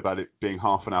thing you said about it being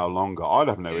half an hour longer. I'd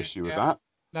have no issue with that.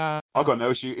 No. I've got no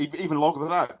issue, even longer than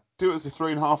that. Do it as a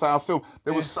 3.5 hour film.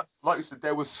 There was, like you said,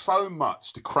 there was so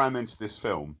much to cram into this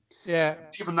film. Yeah.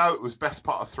 Even though it was best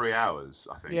part of 3 hours,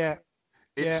 I think. Yeah.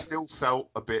 It still felt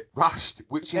a bit rushed,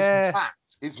 which is mad.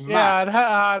 It's mad.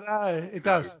 Yeah, I know. It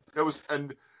does. There was,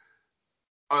 and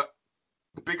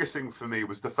the biggest thing for me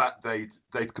was the fact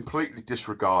they'd completely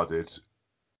disregarded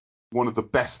one of the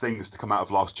best things to come out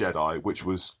of Last Jedi, which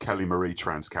was Kelly Marie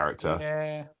Tran's character.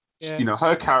 Yeah.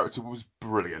 Her character was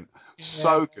brilliant,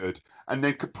 so good, and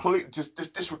then completely just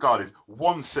disregarded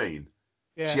one scene.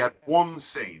 She had one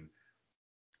scene,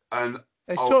 and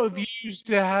they sort of used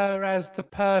her as the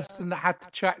person that had to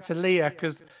chat to Leia,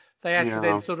 because they had to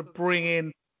then sort of bring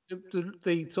in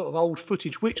the sort of old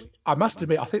footage, which I must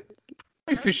admit, I think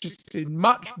Fish has seen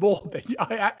much more than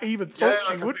I even thought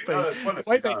she would be. The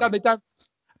way they don't.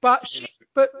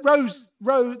 But Rose,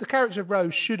 the character of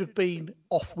Rose should have been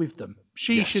off with them.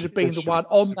 She should have been the one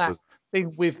on that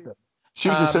thing with them. She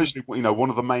was essentially, one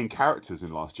of the main characters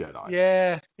in Last Jedi.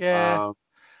 Yeah.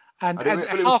 And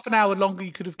half an hour longer,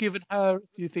 you could have given her a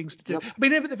few things to do. I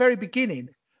mean, even at the very beginning,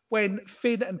 when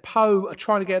Finn and Poe are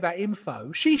trying to get that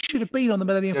info, she should have been on the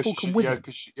Millennium Falcon with them.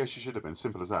 She should have been.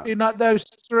 Simple as that. In like those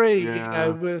three,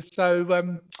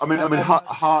 So.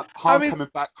 Han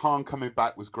coming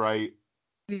back was great.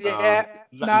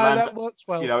 That works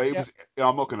well. It was.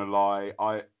 I'm not going to lie.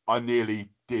 I nearly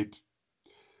did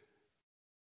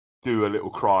do a little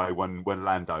cry when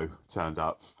Lando turned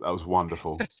up. That was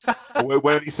wonderful.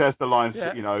 When he says the line,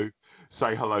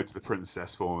 say hello to the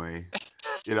princess for me.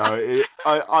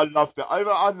 I loved it.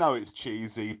 I know it's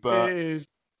cheesy, but it is.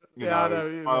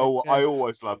 I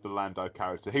always loved the Lando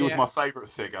character. He was my favourite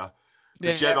figure. The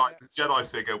Jedi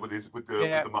figure with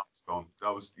the mask on.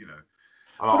 That was,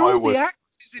 But all the actors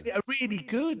in it are really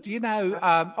good.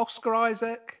 Oscar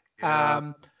Isaac,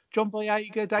 John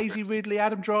Boyega, Daisy Ridley,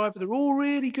 Adam Driver. They're all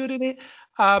really good in it.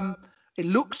 It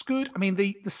looks good. I mean,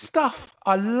 the stuff.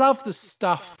 I love the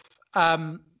stuff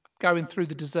going through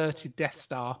the deserted Death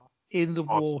Star in the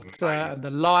water and the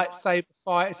lightsaber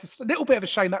fight. It's a little bit of a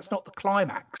shame that's not the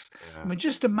climax. I mean,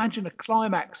 just imagine a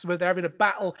climax where they're having a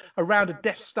battle around a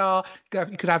Death Star.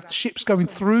 You could have the ships going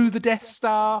through the Death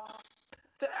Star.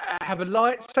 Have a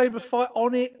lightsaber fight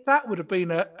on it. That would have been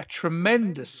a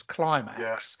tremendous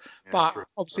climax.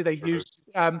 Obviously they used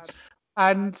and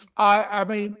I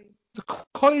mean the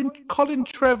Colin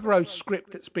Trevorrow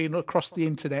script that's been across the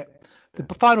internet.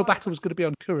 The final battle was going to be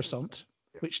on Coruscant,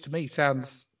 which to me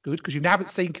sounds good because you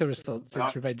haven't seen Coruscant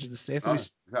since Revenge of the Sith.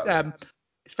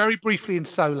 It's very briefly in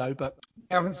Solo, but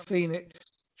you haven't seen it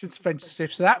since Revenge of the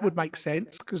Sith, so that would make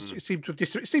sense because it seems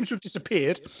to have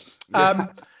disappeared.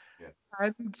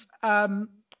 And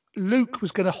Luke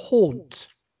was going to haunt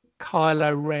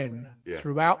Kylo Ren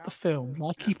throughout the film,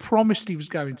 like he promised he was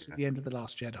going to at the end of The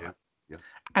Last Jedi.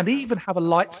 And even have a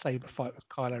lightsaber fight with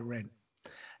Kylo Ren.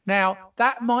 Now,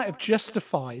 that might have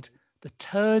justified the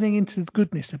turning into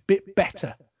goodness a bit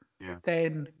better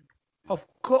than... Of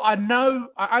course, I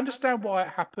understand why it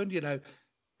happened.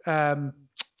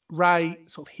 Rey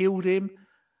sort of healed him.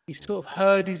 He sort of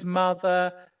heard his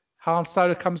mother. Han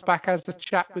Solo comes back, has a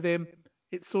chat with him.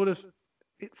 It sort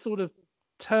of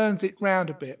turns it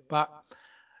round a bit, but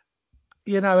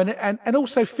and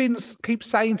also Finn keeps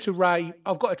saying to Rey,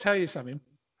 "I've got to tell you something.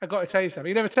 I've got to tell you something."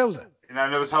 He never tells her.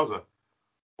 Never tells her.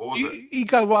 What was it? You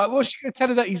go, right? What's she going to tell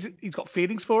her, that he's got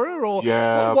feelings for her, or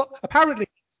what? Apparently,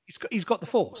 he's got the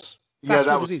Force. That's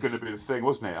that was going to be the thing,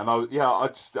 wasn't it? And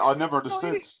I never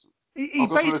understood. I've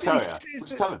got something to tell you.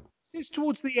 Just tell him. Says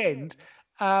towards the end.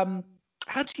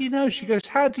 How do you know? She goes,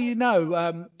 how do you know?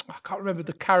 I can't remember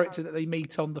the character that they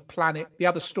meet on the planet, the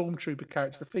other stormtrooper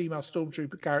character, the female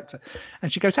stormtrooper character.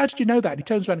 And she goes, how did you know that? And he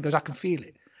turns around and goes, I can feel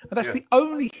it. And that's the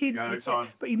only hint.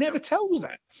 But he never tells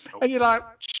that. Nope. And you're like,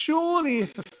 surely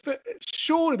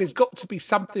there's got to be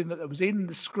something that was in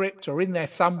the script or in there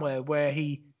somewhere where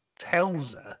he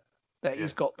tells her that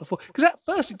he's got the Force. Because at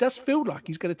first it does feel like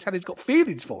he's going to tell her he's got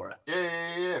feelings for her.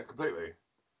 Yeah, completely.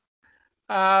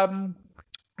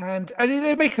 And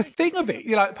they make a thing of it.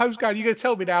 You're like, Poe's going, you're going to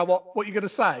tell me now what you're going to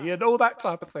say and all that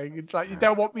type of thing. It's like, you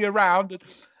don't want me around. And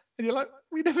you're like,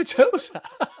 we never tells her.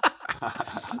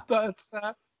 But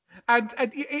And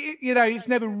it's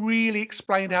never really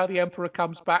explained how the Emperor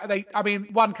comes back.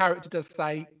 One character does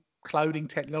say cloning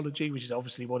technology, which is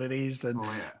obviously what it is,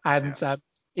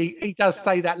 he does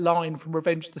say that line from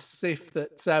Revenge of the Sith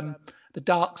that the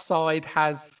dark side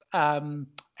has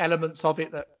elements of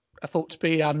it that are thought to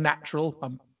be unnatural.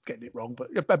 I'm getting it wrong, but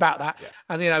about that. Yeah.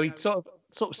 And he sort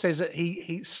of says that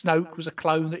he Snoke was a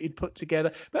clone that he'd put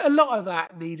together, but a lot of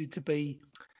that needed to be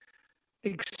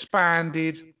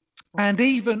expanded. And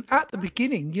even at the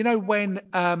beginning, when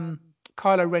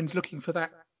Kylo Ren's looking for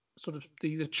that sort of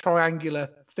the triangular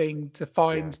thing to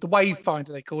find the Wayfinder,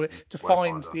 they call it, to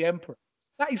find the Emperor,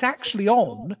 that is actually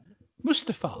on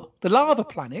Mustafar, the lava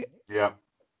planet. Yeah.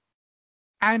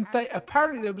 And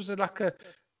apparently there was a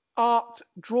art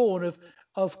drawn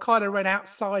of Kylo Ren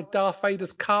outside Darth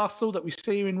Vader's castle that we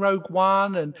see in Rogue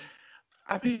One, and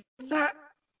I mean that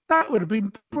would have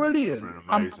been brilliant.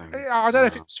 Amazing. I don't know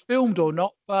if it's filmed or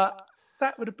not, but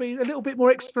that would have been a little bit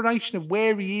more explanation of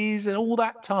where he is and all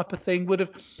that type of thing would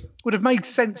have made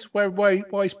sense why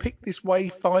he's picked this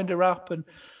Wayfinder up. And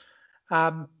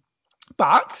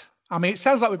but I mean, it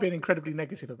sounds like we're being incredibly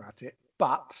negative about it,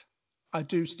 but I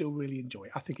do still really enjoy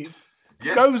it. I think it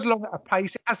goes along at a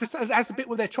pace. It has a bit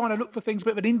where they're trying to look for things, a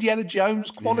bit of an Indiana Jones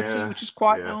quality, which is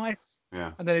quite nice.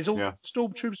 Yeah. And then there's all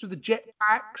stormtroopers with the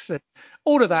jetpacks and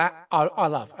all of that. I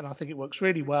love, and I think it works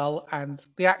really well. And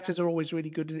the actors are always really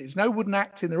good. There's no wooden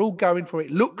acting; they're all going for it.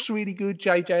 It looks really good.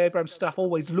 J.J. Abrams stuff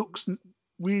always looks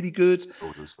really good.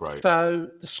 It looks great. So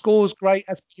the score's great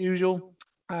as per usual.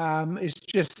 It's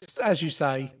just, as you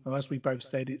say, or as we both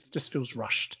said, it just feels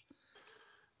rushed.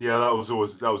 Yeah, that was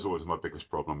always my biggest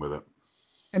problem with it.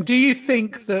 And do you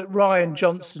think that Rian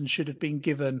Johnson should have been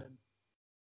given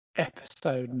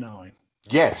episode 9?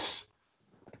 Yes.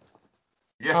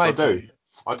 Yes, I do.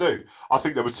 I do. I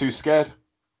think they were too scared.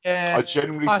 Yeah. I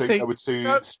genuinely think they were too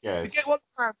scared. Forget what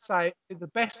the fans say. The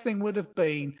best thing would have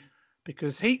been,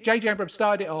 because J.J. Abrams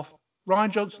started it off, Rian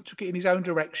Johnson took it in his own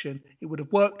direction. It would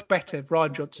have worked better if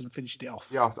Rian Johnson finished it off.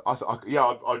 Yeah,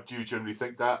 I do generally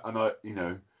think that, and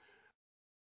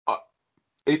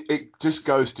it just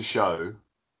goes to show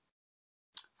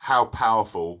how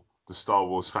powerful the Star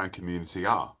Wars fan community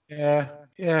are. Yeah.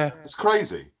 It's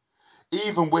crazy.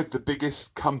 Even with the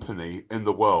biggest company in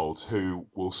the world, who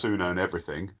will soon own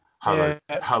everything,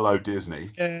 hello Disney,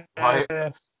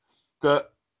 right? That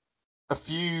a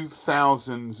few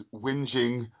thousand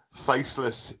whinging,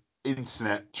 faceless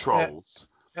internet trolls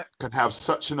can have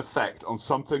such an effect on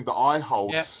something that I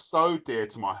hold so dear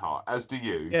to my heart, as do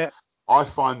you. Yeah. I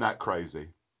find that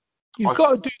crazy. You've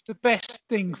got to do the best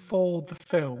thing for the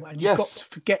film, and you've got to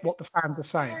forget what the fans are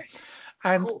saying. Yes,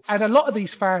 and a lot of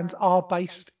these fans are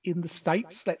based in the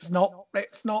States. Let's not,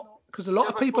 because a lot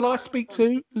of people I speak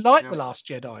to like The Last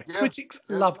Jedi. Yeah. Critics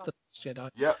loved The Last Jedi.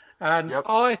 Yeah. And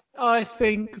I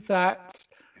think that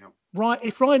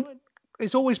if Rian,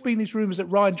 there's always been these rumours that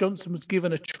Rian Johnson was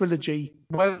given a trilogy.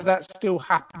 Whether that's still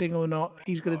happening or not,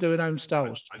 he's going to do an own Star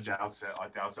Wars. I doubt it.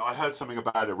 I heard something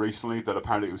about it recently that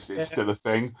apparently it's still a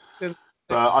thing. But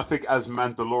I think, as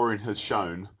Mandalorian has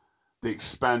shown, the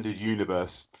expanded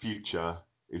universe future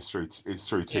is through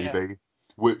TV.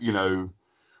 Unless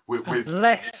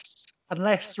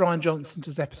Rian Johnson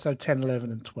does episode 10,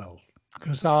 11, and 12,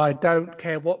 because I don't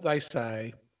care what they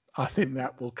say. I think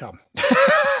that will come.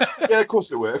 Yeah, of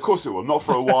course it will. Of course it will. Not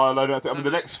for a while, I don't think. I mean,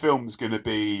 the next film's going to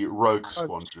be Rogue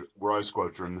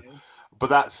Squadron, but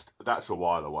that's a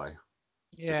while away.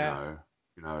 Yeah.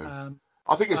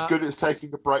 I think it's good. It's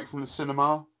taking a break from the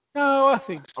cinema. No, I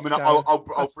think. I mean,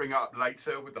 I'll bring it up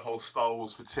later with the whole Star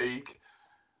Wars fatigue.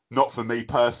 Not for me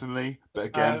personally, but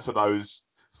again for those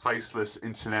faceless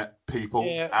internet people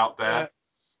out there.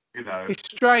 It's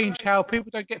strange how people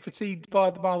don't get fatigued by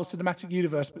the Marvel Cinematic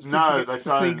Universe, but still get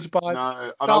fatigued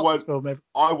by Star Wars film.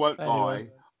 I won't lie.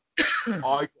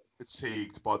 I got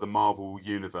fatigued by the Marvel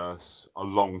Universe a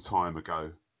long time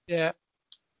ago. Yeah.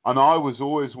 And I was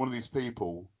always one of these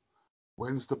people.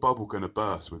 When's the bubble going to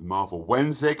burst with Marvel?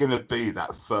 When's there going to be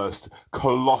that first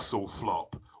colossal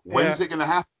flop? When's it going to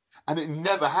happen? And it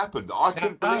never happened. I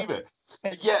couldn't believe it.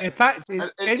 In fact,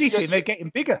 they're getting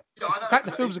bigger. In fact,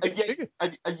 the films are getting bigger.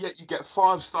 And yet you get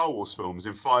 5 Star Wars films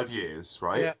in 5 years,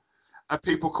 right? Yeah. And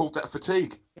people called that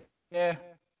fatigue. Yeah.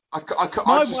 I couldn't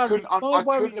understand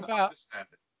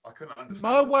it.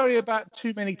 My worry about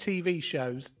too many TV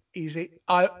shows is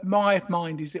my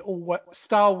mind is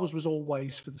Star Wars was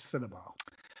always for the cinema.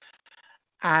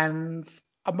 And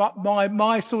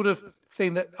my sort of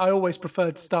thing that I always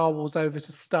preferred Star Wars over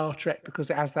to Star Trek because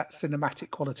it has that cinematic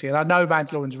quality. And I know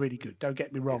Mandalorian's really good, don't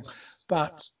get me wrong. Yes.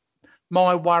 But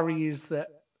my worry is that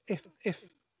if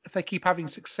they keep having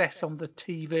success on the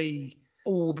TV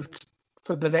all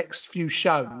for the next few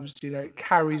shows. It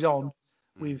carries on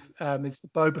with there's the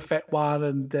Boba Fett one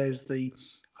and there's the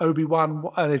Obi-Wan,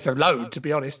 and there's a load, to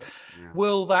be honest. Yeah.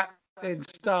 Will that then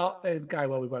start then go,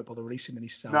 well, we won't bother releasing any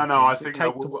Star Wars? No, I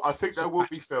think there will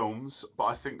be films, but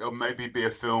I think there'll maybe be a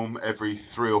film every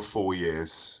 3 or 4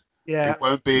 years. Yeah. It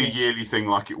won't be a yearly thing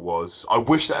like it was. I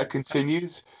wish that it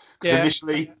continued, because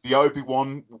initially the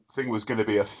Obi-Wan thing was going to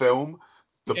be a film.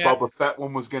 The Boba Fett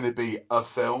one was going to be a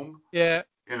film. Yeah.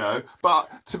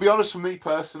 But to be honest, for me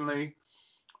personally,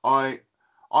 I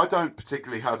don't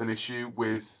particularly have an issue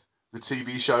with the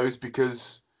TV shows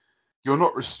because you're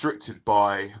not restricted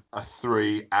by a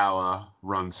 3-hour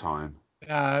runtime.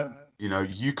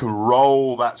 You can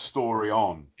roll that story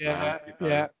on. Yeah.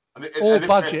 Or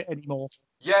budget anymore.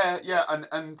 Yeah,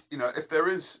 and if there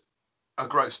is a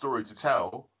great story to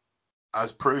tell,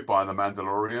 as proved by The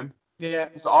Mandalorian. Yeah.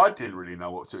 So I didn't really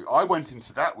know what to. I went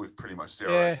into that with pretty much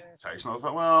zero expectation. I was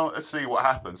like, well, let's see what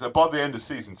happens. And by the end of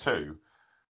season 2,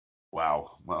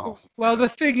 wow. Well, the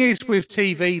thing is with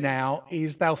TV now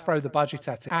is they'll throw the budget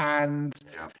at it, and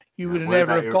you would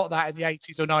never have got that in the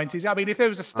 80s or 90s. I mean, if there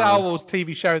was a Star Wars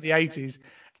TV show in the 80s,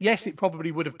 yes, it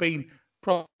probably would have been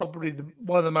probably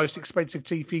one of the most expensive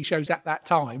TV shows at that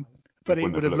time, but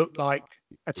it would have looked like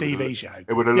a TV show.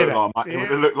 It would have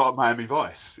looked like Miami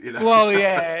Vice. Well,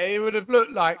 yeah, it would have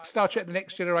looked like Star Trek: The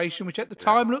Next Generation, which at the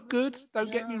time looked good.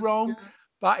 Don't get me wrong,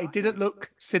 but it didn't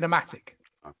look cinematic.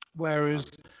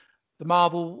 Whereas the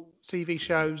Marvel TV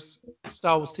shows,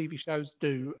 Star Wars TV shows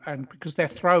do, and because they're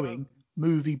throwing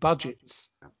movie budgets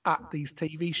at these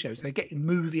TV shows, they're getting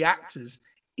movie actors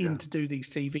in to do these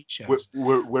TV shows.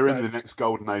 We're in the next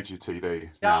golden age of TV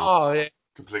now. Oh, yeah.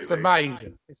 Completely. It's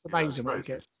amazing. It's amazing what we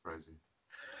get. It's crazy.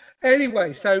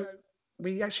 Anyway, so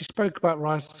we actually spoke about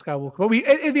Rise of Skywalker. Well,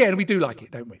 in the end, we do like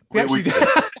it, don't we? We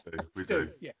do.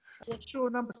 Yeah. What's your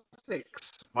number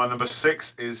 6? My number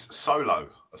 6 is Solo,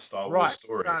 a Star Wars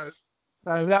story.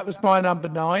 So that was my number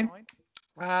 9.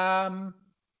 Now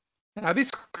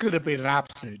this could have been an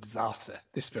absolute disaster.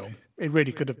 This film, it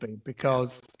really could have been,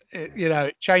 because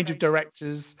change of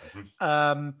directors,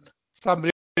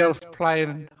 somebody else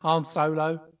playing Han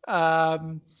Solo,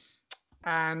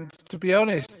 and to be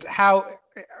honest, how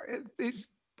it's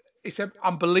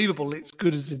unbelievable. It's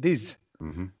good as it is.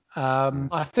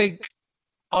 I think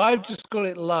I've just got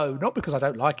it low, not because I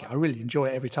don't like it. I really enjoy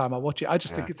it every time I watch it. I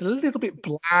just think it's a little bit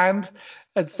bland,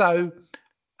 and so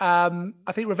I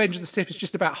think Revenge of the Sith is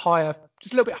just a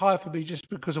little bit higher for me, just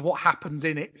because of what happens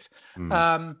in it.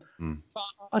 But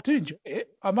I do enjoy it.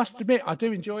 I must admit, I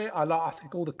do enjoy it. I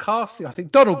think all the casting. I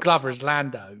think Donald Glover as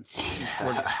Lando is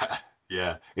brilliant.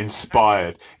 Yeah,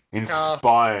 inspired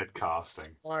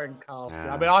casting. I mean,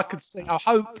 I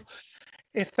hope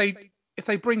if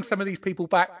they bring some of these people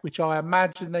back, which I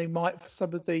imagine they might for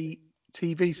some of the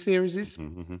TV series.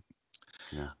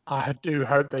 I do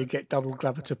hope they get Donald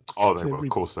Glover to. Oh, they will. Of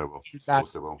course they will.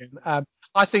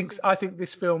 I think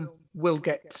this film will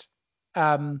get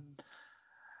sort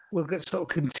of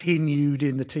continued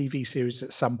in the TV series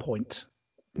at some point,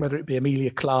 whether it be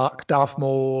Emilia Clarke, Darth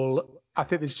Maul. I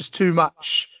think there's just too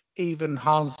much. Even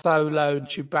Han Solo and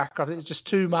Chewbacca. I think there's just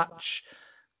too much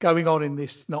going on in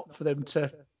this, not for them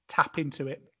to tap into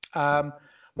it.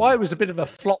 Why it was a bit of a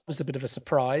flop was a bit of a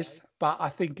surprise, but I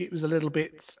think it was a little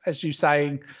bit, as you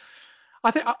saying,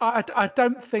 I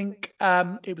don't think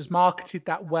it was marketed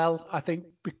that well. I think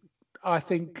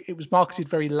it was marketed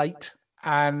very late,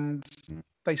 and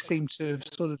they seem to have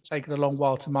sort of taken a long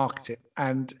while to market it.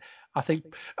 And I think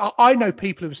I know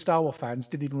people who are Star Wars fans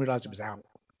didn't even realise it was out.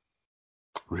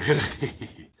 Really?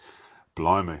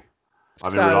 Blimey. I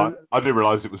didn't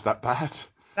realise it was that bad.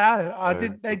 No, I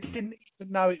didn't. They didn't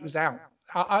even know it was out.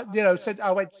 I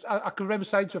can remember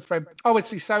saying to a friend, I went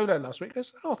to see Solo last week. I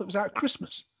said, I thought it was out at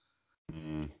Christmas.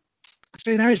 So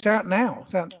it's out now.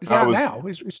 It's out now.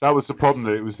 That was the problem.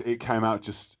 That it came out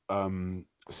just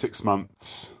 6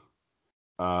 months.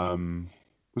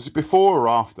 Was it before or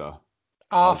after?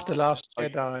 After Last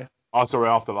Jedi. Oh, sorry,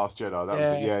 after Last Jedi. That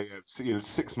was it. Yeah.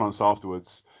 6 months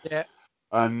afterwards. Yeah.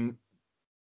 And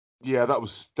that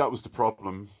was the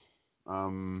problem.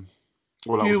 Well,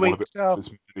 that was one of its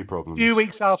many problems. A few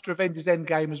weeks after Avengers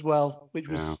Endgame as well, which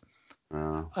was.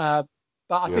 But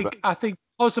I think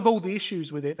because of all the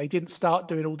issues with it, they didn't start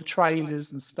doing all the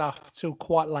trailers and stuff till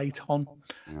quite late on.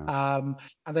 And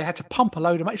they had to pump a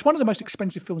load of money. It's one of the most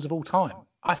expensive films of all time.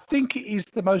 I think it is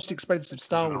the most expensive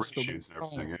Star Wars film.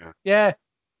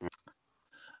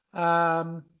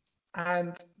 But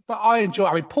I enjoy.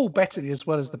 I mean, Paul Bettany as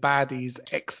well as the baddie is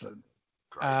excellent.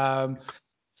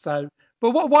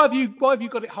 But why have you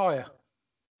got it higher?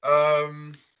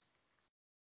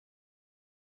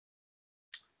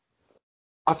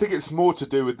 I think it's more to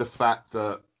do with the fact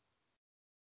that,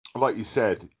 like you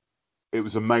said, it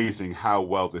was amazing how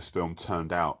well this film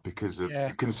turned out because of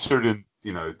considering,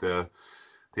 the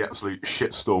absolute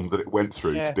shitstorm that it went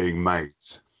through to being made.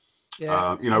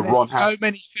 Yeah. Ron so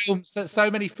many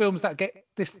films that get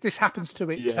this happens to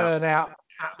it turn out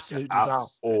absolute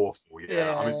disaster. Awful.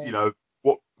 Yeah. I mean,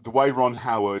 the way Ron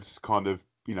Howard kind of,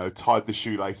 tied the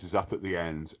shoelaces up at the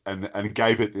end and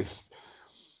gave it this,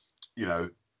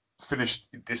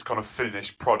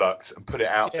 finished product and put it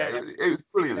out there. It was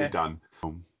brilliantly done,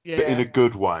 but in a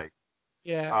good way.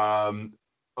 Yeah.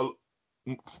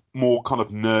 More kind of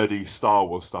nerdy Star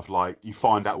Wars stuff, like you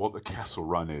find out what the Kessel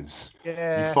Run is.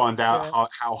 Yeah. You find out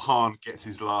how Han gets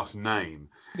his last name.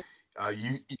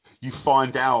 You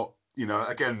find out,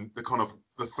 again, the kind of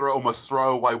almost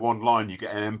throwaway one line you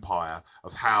get in Empire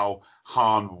of how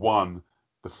Han won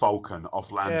the Falcon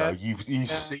off Lando. You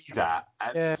see that.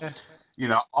 And,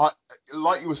 I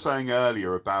like you were saying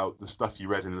earlier about the stuff you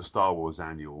read in the Star Wars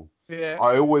Annual. Yeah.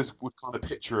 I always would kind of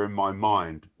picture in my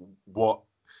mind what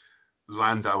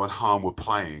Lando and Han were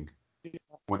playing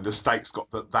when the stakes got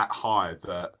that high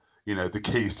that the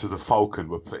keys to the Falcon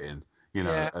were put in,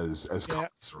 as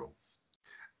collateral.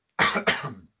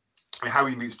 How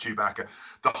he meets Chewbacca,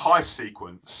 the heist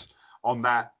sequence on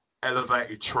that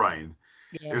elevated train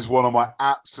is one of my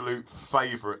absolute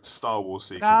favourite Star Wars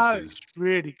sequences. No, it's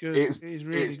really good. It's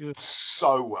really good.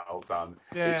 So well done.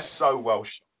 It's so well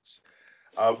shot.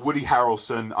 Woody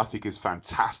Harrelson, I think, is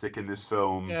fantastic in this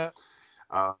film. Yeah.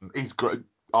 He's great.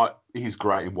 He's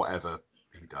great in whatever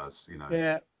he does.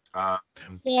 Yeah. I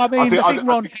think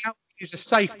Ron Howard is a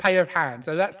safe pair of hands,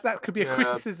 so that could be a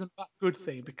criticism but good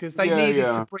thing because they needed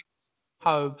to bring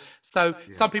home. So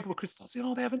some people were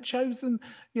criticizing, they haven't chosen,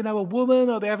 a woman,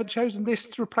 or they haven't chosen this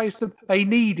to replace them. They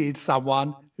needed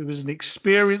someone who was an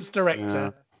experienced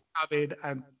director to come in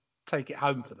and take it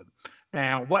home for them.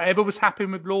 Now, whatever was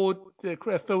happening with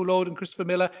Phil Lord and Christopher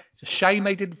Miller, it's a shame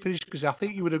they didn't finish because I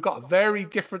think you would have got a very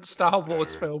different Star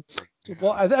Wars film. So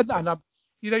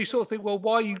you sort of think, well,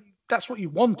 that's what you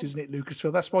want, isn't it,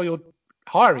 Lucasfilm? That's why you're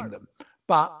hiring them.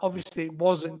 But obviously it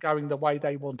wasn't going the way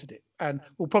they wanted it. And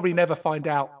we'll probably never find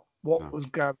out what was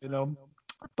going on.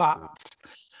 But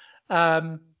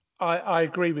I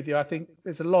agree with you. I think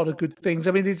there's a lot of good things.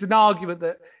 I mean, there's an argument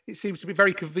that it seems to be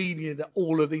very convenient that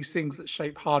all of these things that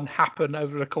shape Han happen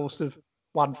over the course of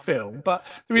one film. But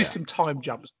there is some time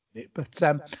jumps in it. But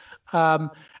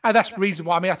and that's the reason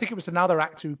why. I mean, I think it was another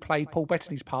actor who played Paul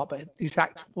Bettany's part, but this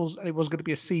actor was going to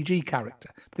be a CG character.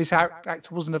 This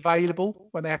actor wasn't available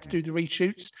when they had to do the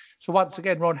reshoots. So once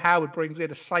again, Ron Howard brings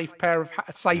in a safe pair of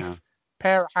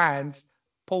hands,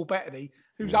 Paul Bettany,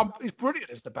 who's brilliant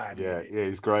as the bad. Yeah,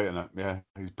 he's great in it. Yeah,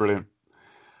 he's brilliant.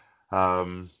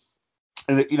 And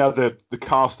the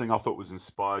casting I thought was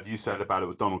inspired. You said about it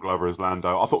with Donald Glover as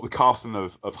Lando. I thought the casting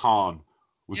of Han.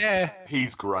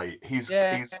 He's great. He's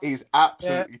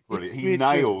absolutely brilliant. He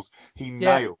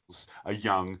nails a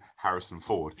young Harrison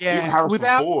Ford. Yeah, even Harrison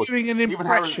without Ford, doing an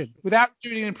impression. Without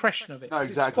doing an impression of it. No,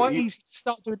 exactly. It's quite easy to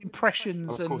start doing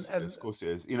impressions. Of course it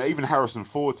is. Even Harrison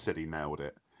Ford said he nailed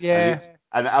it. Yeah.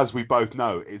 And as we both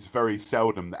know, it's very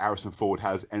seldom that Harrison Ford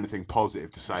has anything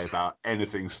positive to say about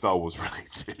anything Star Wars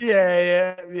related.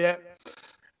 Yeah.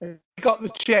 He got the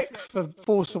check for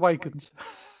Force Awakens.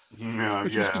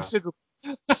 Which was considerable.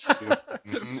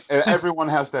 Everyone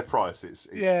has their prices.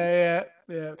 Yeah.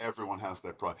 Everyone has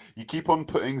their price. You keep on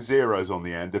putting zeros on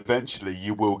the end. Eventually,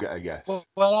 you will get a yes.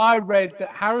 Well, I read that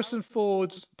Harrison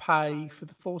Ford's pay for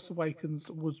The Force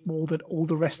Awakens was more than all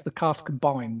the rest of the cast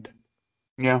combined.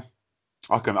 Yeah,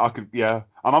 I can. Yeah,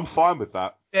 and I'm fine with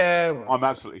that. Yeah, well, I'm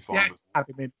absolutely fine with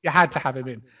that. You had to have him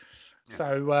in. Yeah.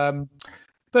 So,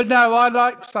 but no, I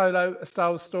like Solo, A Star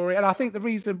Wars Story, and I think the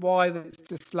reason why it's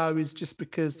just slow is just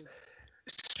because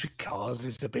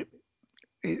it's a bit.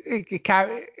 It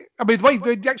can. I mean,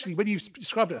 when you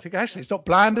described it, I think actually it's not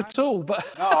bland at all. But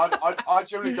no, I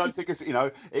generally don't think it's.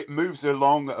 It moves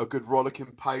along at a good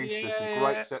rollicking pace. There's some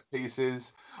great set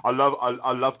pieces. I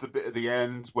love the bit at the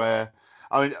end where.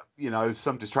 I mean,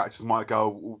 some detractors might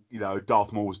go,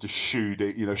 Darth Maul was just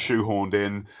shoehorned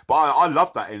in, but I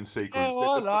love that end sequence.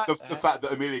 The fact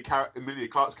that Emilia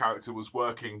Clarke's character was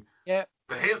working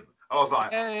for him, I was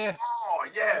like, oh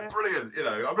yeah, brilliant.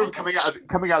 I remember coming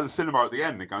out of the cinema at the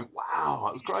end and going, wow,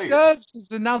 that was great. It serves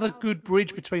as another good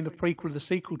bridge between the prequel and the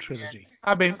sequel trilogy.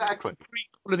 I mean, exactly. The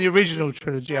prequel and the original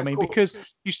trilogy. I mean, because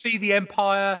you see the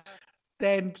Empire,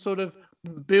 then sort of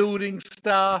building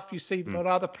stuff, you see them on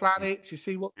other planets, you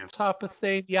see what type of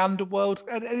thing, the underworld,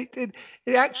 and it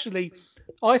actually,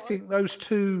 I think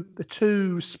the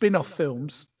two spin-off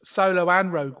films, Solo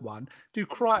and Rogue One, do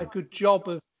quite a good job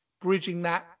of bridging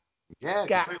that gap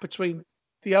completely. between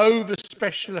the over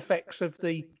special effects of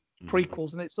the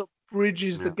prequels, and it sort of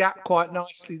bridges the gap quite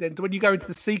nicely. Then when you go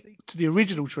into to the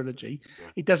original trilogy,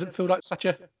 it doesn't feel like such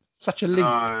a leap.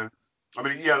 No, I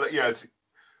mean, it's,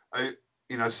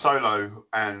 Solo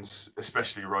and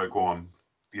especially Rogue One.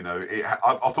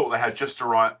 I thought they had just the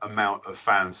right amount of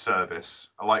fan service.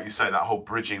 Like you say, that whole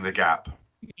bridging the gap.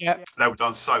 Yeah, they were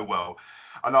done so well,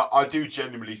 and I do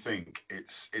genuinely think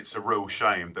it's a real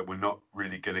shame that we're not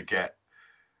really going to get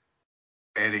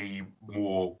any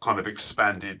more kind of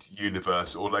expanded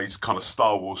universe or these kind of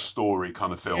Star Wars story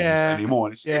kind of films anymore.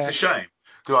 And it's a shame,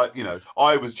 because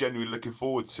I was genuinely looking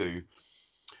forward to,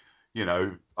 I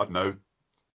don't know,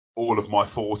 all of my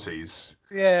 40s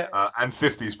and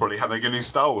 50s probably having a new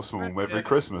Star Wars film every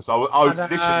Christmas. I would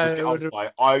literally was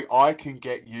like, I can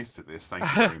get used to this. Thank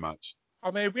you very much. I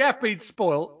mean, we have been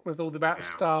spoilt with all the amount of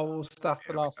Star Wars stuff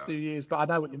the last few years, but I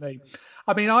know what you mean.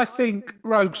 I mean, I think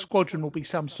Rogue Squadron will be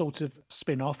some sort of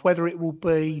spin-off, whether it will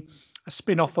be a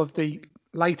spin-off of the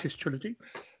latest trilogy,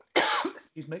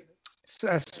 excuse me,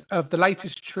 of the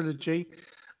latest trilogy,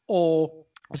 or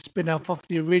a spin-off of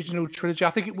the original trilogy.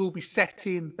 I think it will be set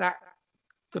in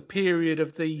the period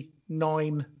of the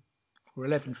 9 or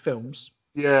 11 films.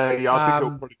 Yeah, I think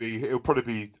it'll probably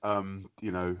be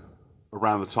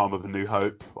around the time of A New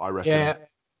Hope, I reckon.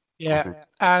 Yeah.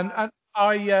 And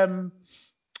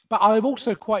but I'm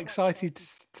also quite excited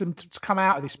to come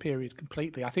out of this period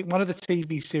completely. I think one of the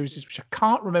TV series, which I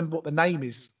can't remember what the name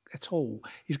is at all,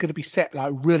 is going to be set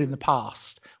like real in the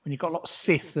past, when you've got lots of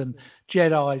Sith and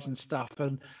Jedis and stuff.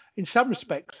 And in some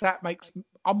respects,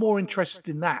 I'm more interested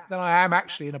in that than I am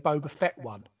actually in a Boba Fett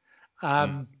one.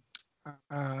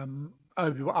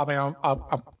 Obi-Wan, I mean,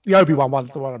 the Obi-Wan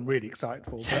one's the one I'm really excited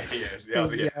for. But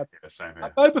same here.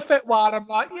 Boba Fett one, I'm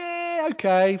like, yeah,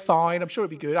 okay, fine. I'm sure it'll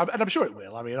be good, and I'm sure it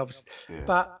will. I mean, obviously,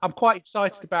 but I'm quite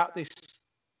excited about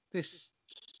this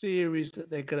series that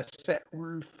they're going to set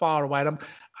far away, and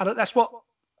that's what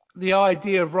the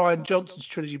idea of Rian Johnson's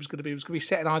trilogy was going to be. It was going to be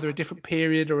set in either a different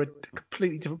period or a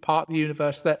completely different part of the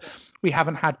universe that we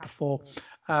haven't had before.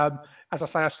 As I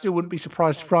say, I still wouldn't be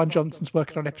surprised if Rian Johnson's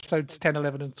working on episodes 10,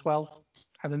 11, and 12.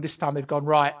 And then this time they've gone,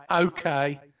 right,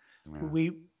 okay,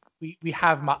 we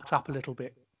have mucked up a little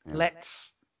bit.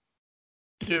 Let's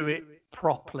do it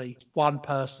properly. One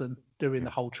person doing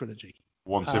the whole trilogy.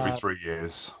 Once every 3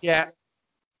 years. Yeah.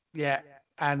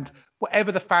 And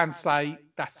whatever the fans say,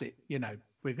 that's it.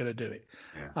 We're going to do it.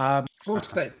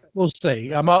 We'll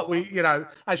see.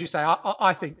 As you say,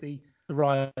 I think the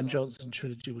Rian Johnson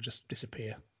trilogy will just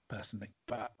disappear, personally.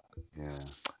 But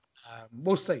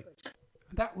we'll see.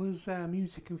 That was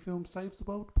Music and Film Saves the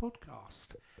World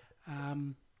podcast.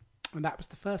 And that was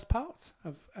the first part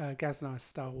of Gaz and I's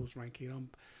Star Wars ranking. I'm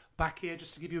back here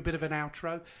just to give you a bit of an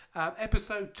outro.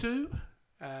 Episode 2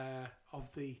 of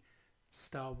the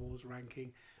Star Wars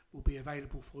ranking will be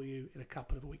available for you in a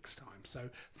couple of weeks' time. So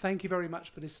thank you very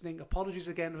much for listening. Apologies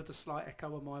again for the slight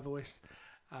echo of my voice.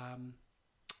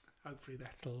 Hopefully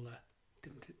that'll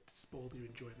didn't spoil your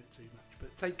enjoyment too much.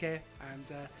 But take care,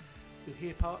 and you'll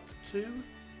hear part 2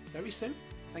 very soon.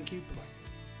 Thank you. Bye-bye.